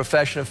heard your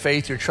profession of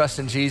faith, your trust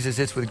in Jesus,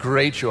 it's with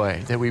great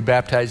joy that we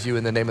baptize you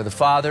in the name of the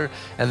Father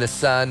and the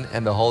Son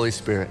and the Holy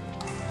Spirit.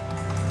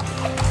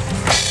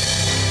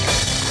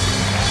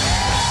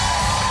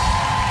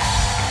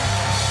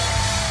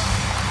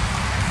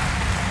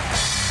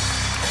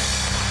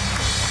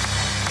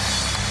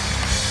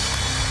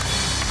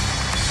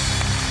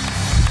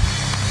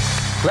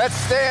 Let's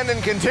stand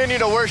and continue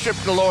to worship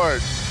the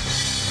Lord.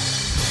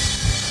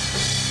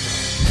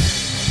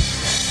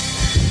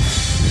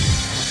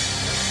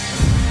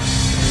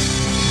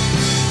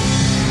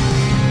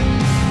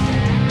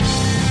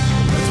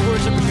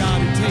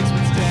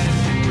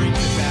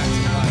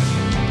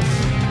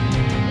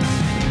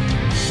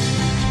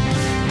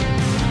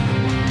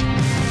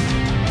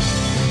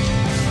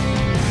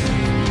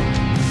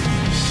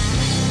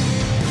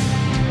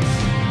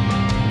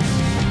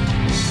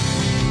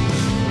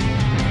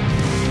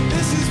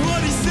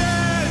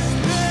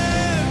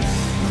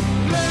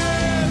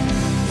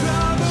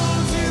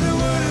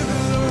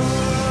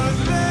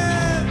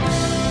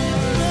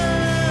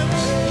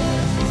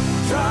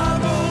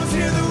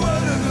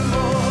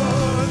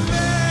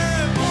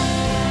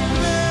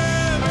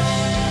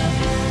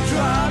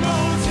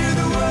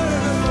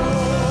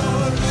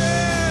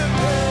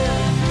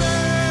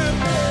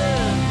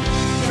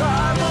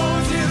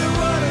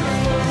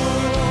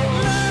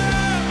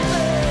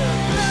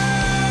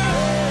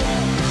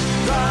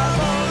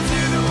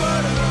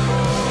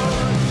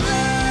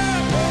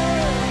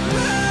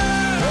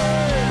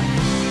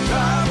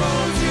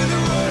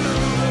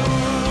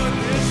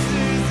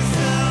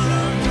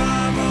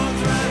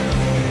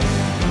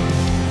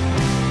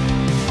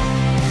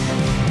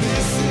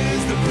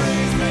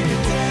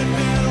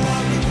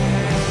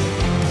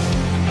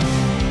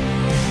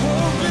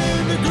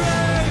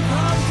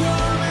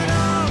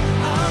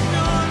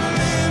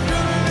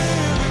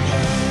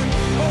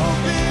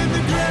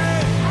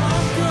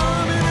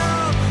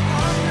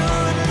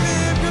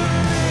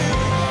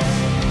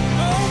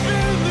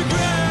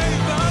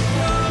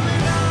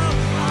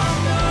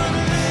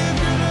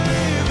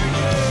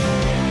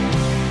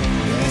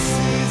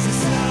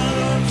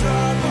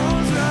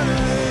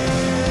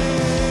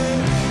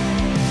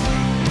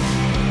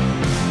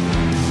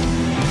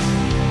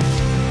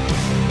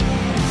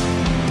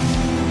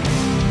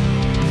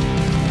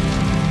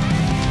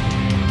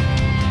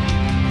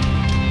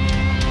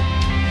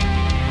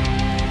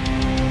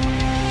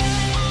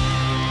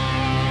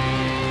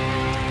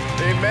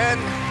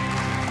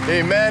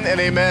 Amen and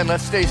amen.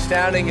 Let's stay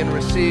standing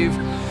and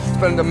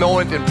spend a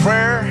moment in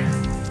prayer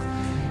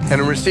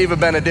and receive a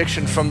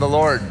benediction from the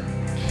Lord.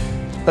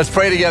 Let's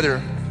pray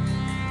together.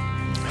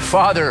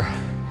 Father,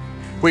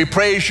 we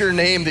praise your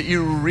name that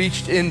you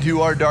reached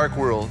into our dark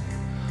world,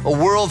 a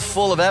world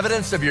full of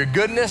evidence of your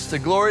goodness, the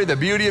glory, the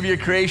beauty of your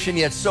creation,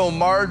 yet so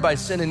marred by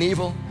sin and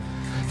evil.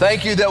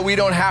 Thank you that we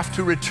don't have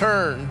to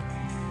return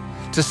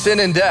to sin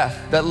and death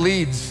that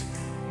leads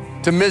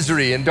to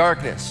misery and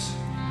darkness.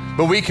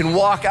 But we can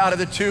walk out of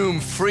the tomb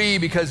free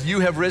because you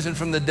have risen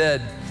from the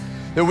dead.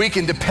 That we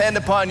can depend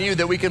upon you,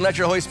 that we can let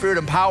your Holy Spirit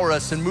empower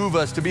us and move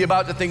us to be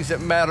about the things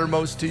that matter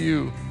most to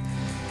you.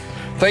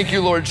 Thank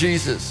you, Lord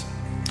Jesus,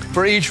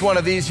 for each one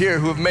of these here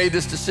who have made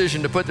this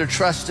decision to put their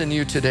trust in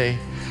you today.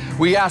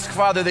 We ask,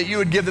 Father, that you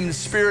would give them the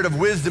spirit of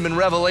wisdom and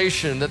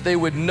revelation, that they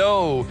would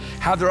know,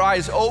 have their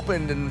eyes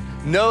opened and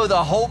know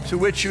the hope to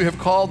which you have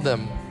called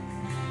them.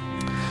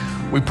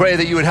 We pray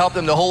that you would help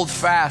them to hold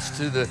fast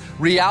to the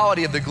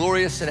reality of the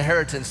glorious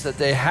inheritance that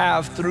they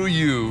have through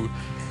you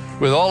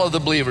with all of the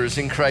believers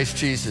in Christ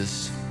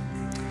Jesus.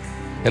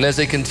 And as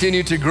they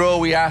continue to grow,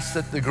 we ask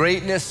that the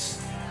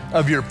greatness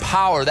of your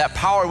power, that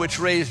power which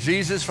raised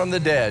Jesus from the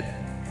dead,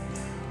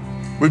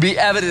 would be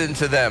evident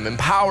to them,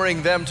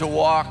 empowering them to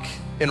walk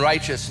in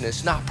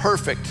righteousness, not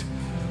perfect,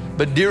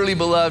 but dearly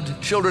beloved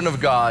children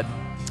of God,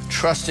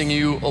 trusting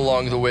you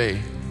along the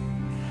way,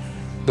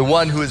 the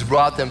one who has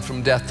brought them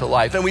from death to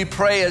life. And we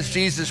pray as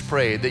Jesus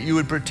prayed, that you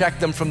would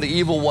protect them from the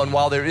evil one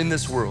while they're in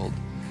this world,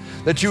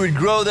 that you would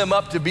grow them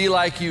up to be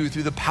like you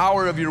through the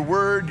power of your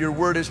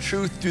word is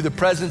truth, through the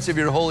presence of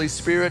your Holy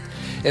Spirit,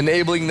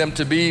 enabling them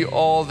to be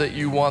all that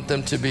you want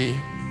them to be.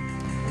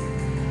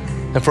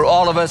 And for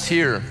all of us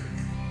here,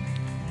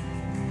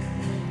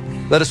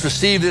 let us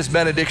receive this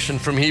benediction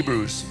from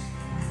Hebrews.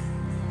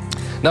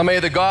 Now may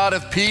the God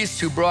of peace,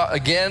 who brought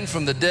again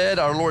from the dead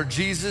our Lord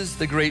Jesus,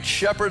 the great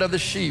shepherd of the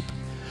sheep,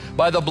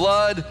 by the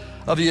blood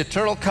of the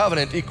eternal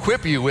covenant,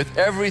 equip you with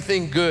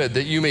everything good,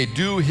 that you may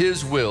do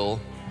his will,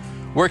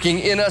 working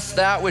in us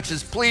that which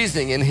is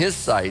pleasing in his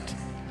sight,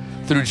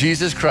 through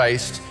Jesus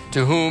Christ,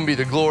 to whom be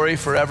the glory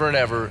forever and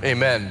ever.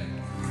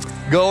 Amen.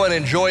 Go and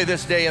enjoy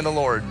this day in the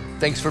Lord.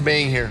 Thanks for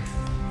being here.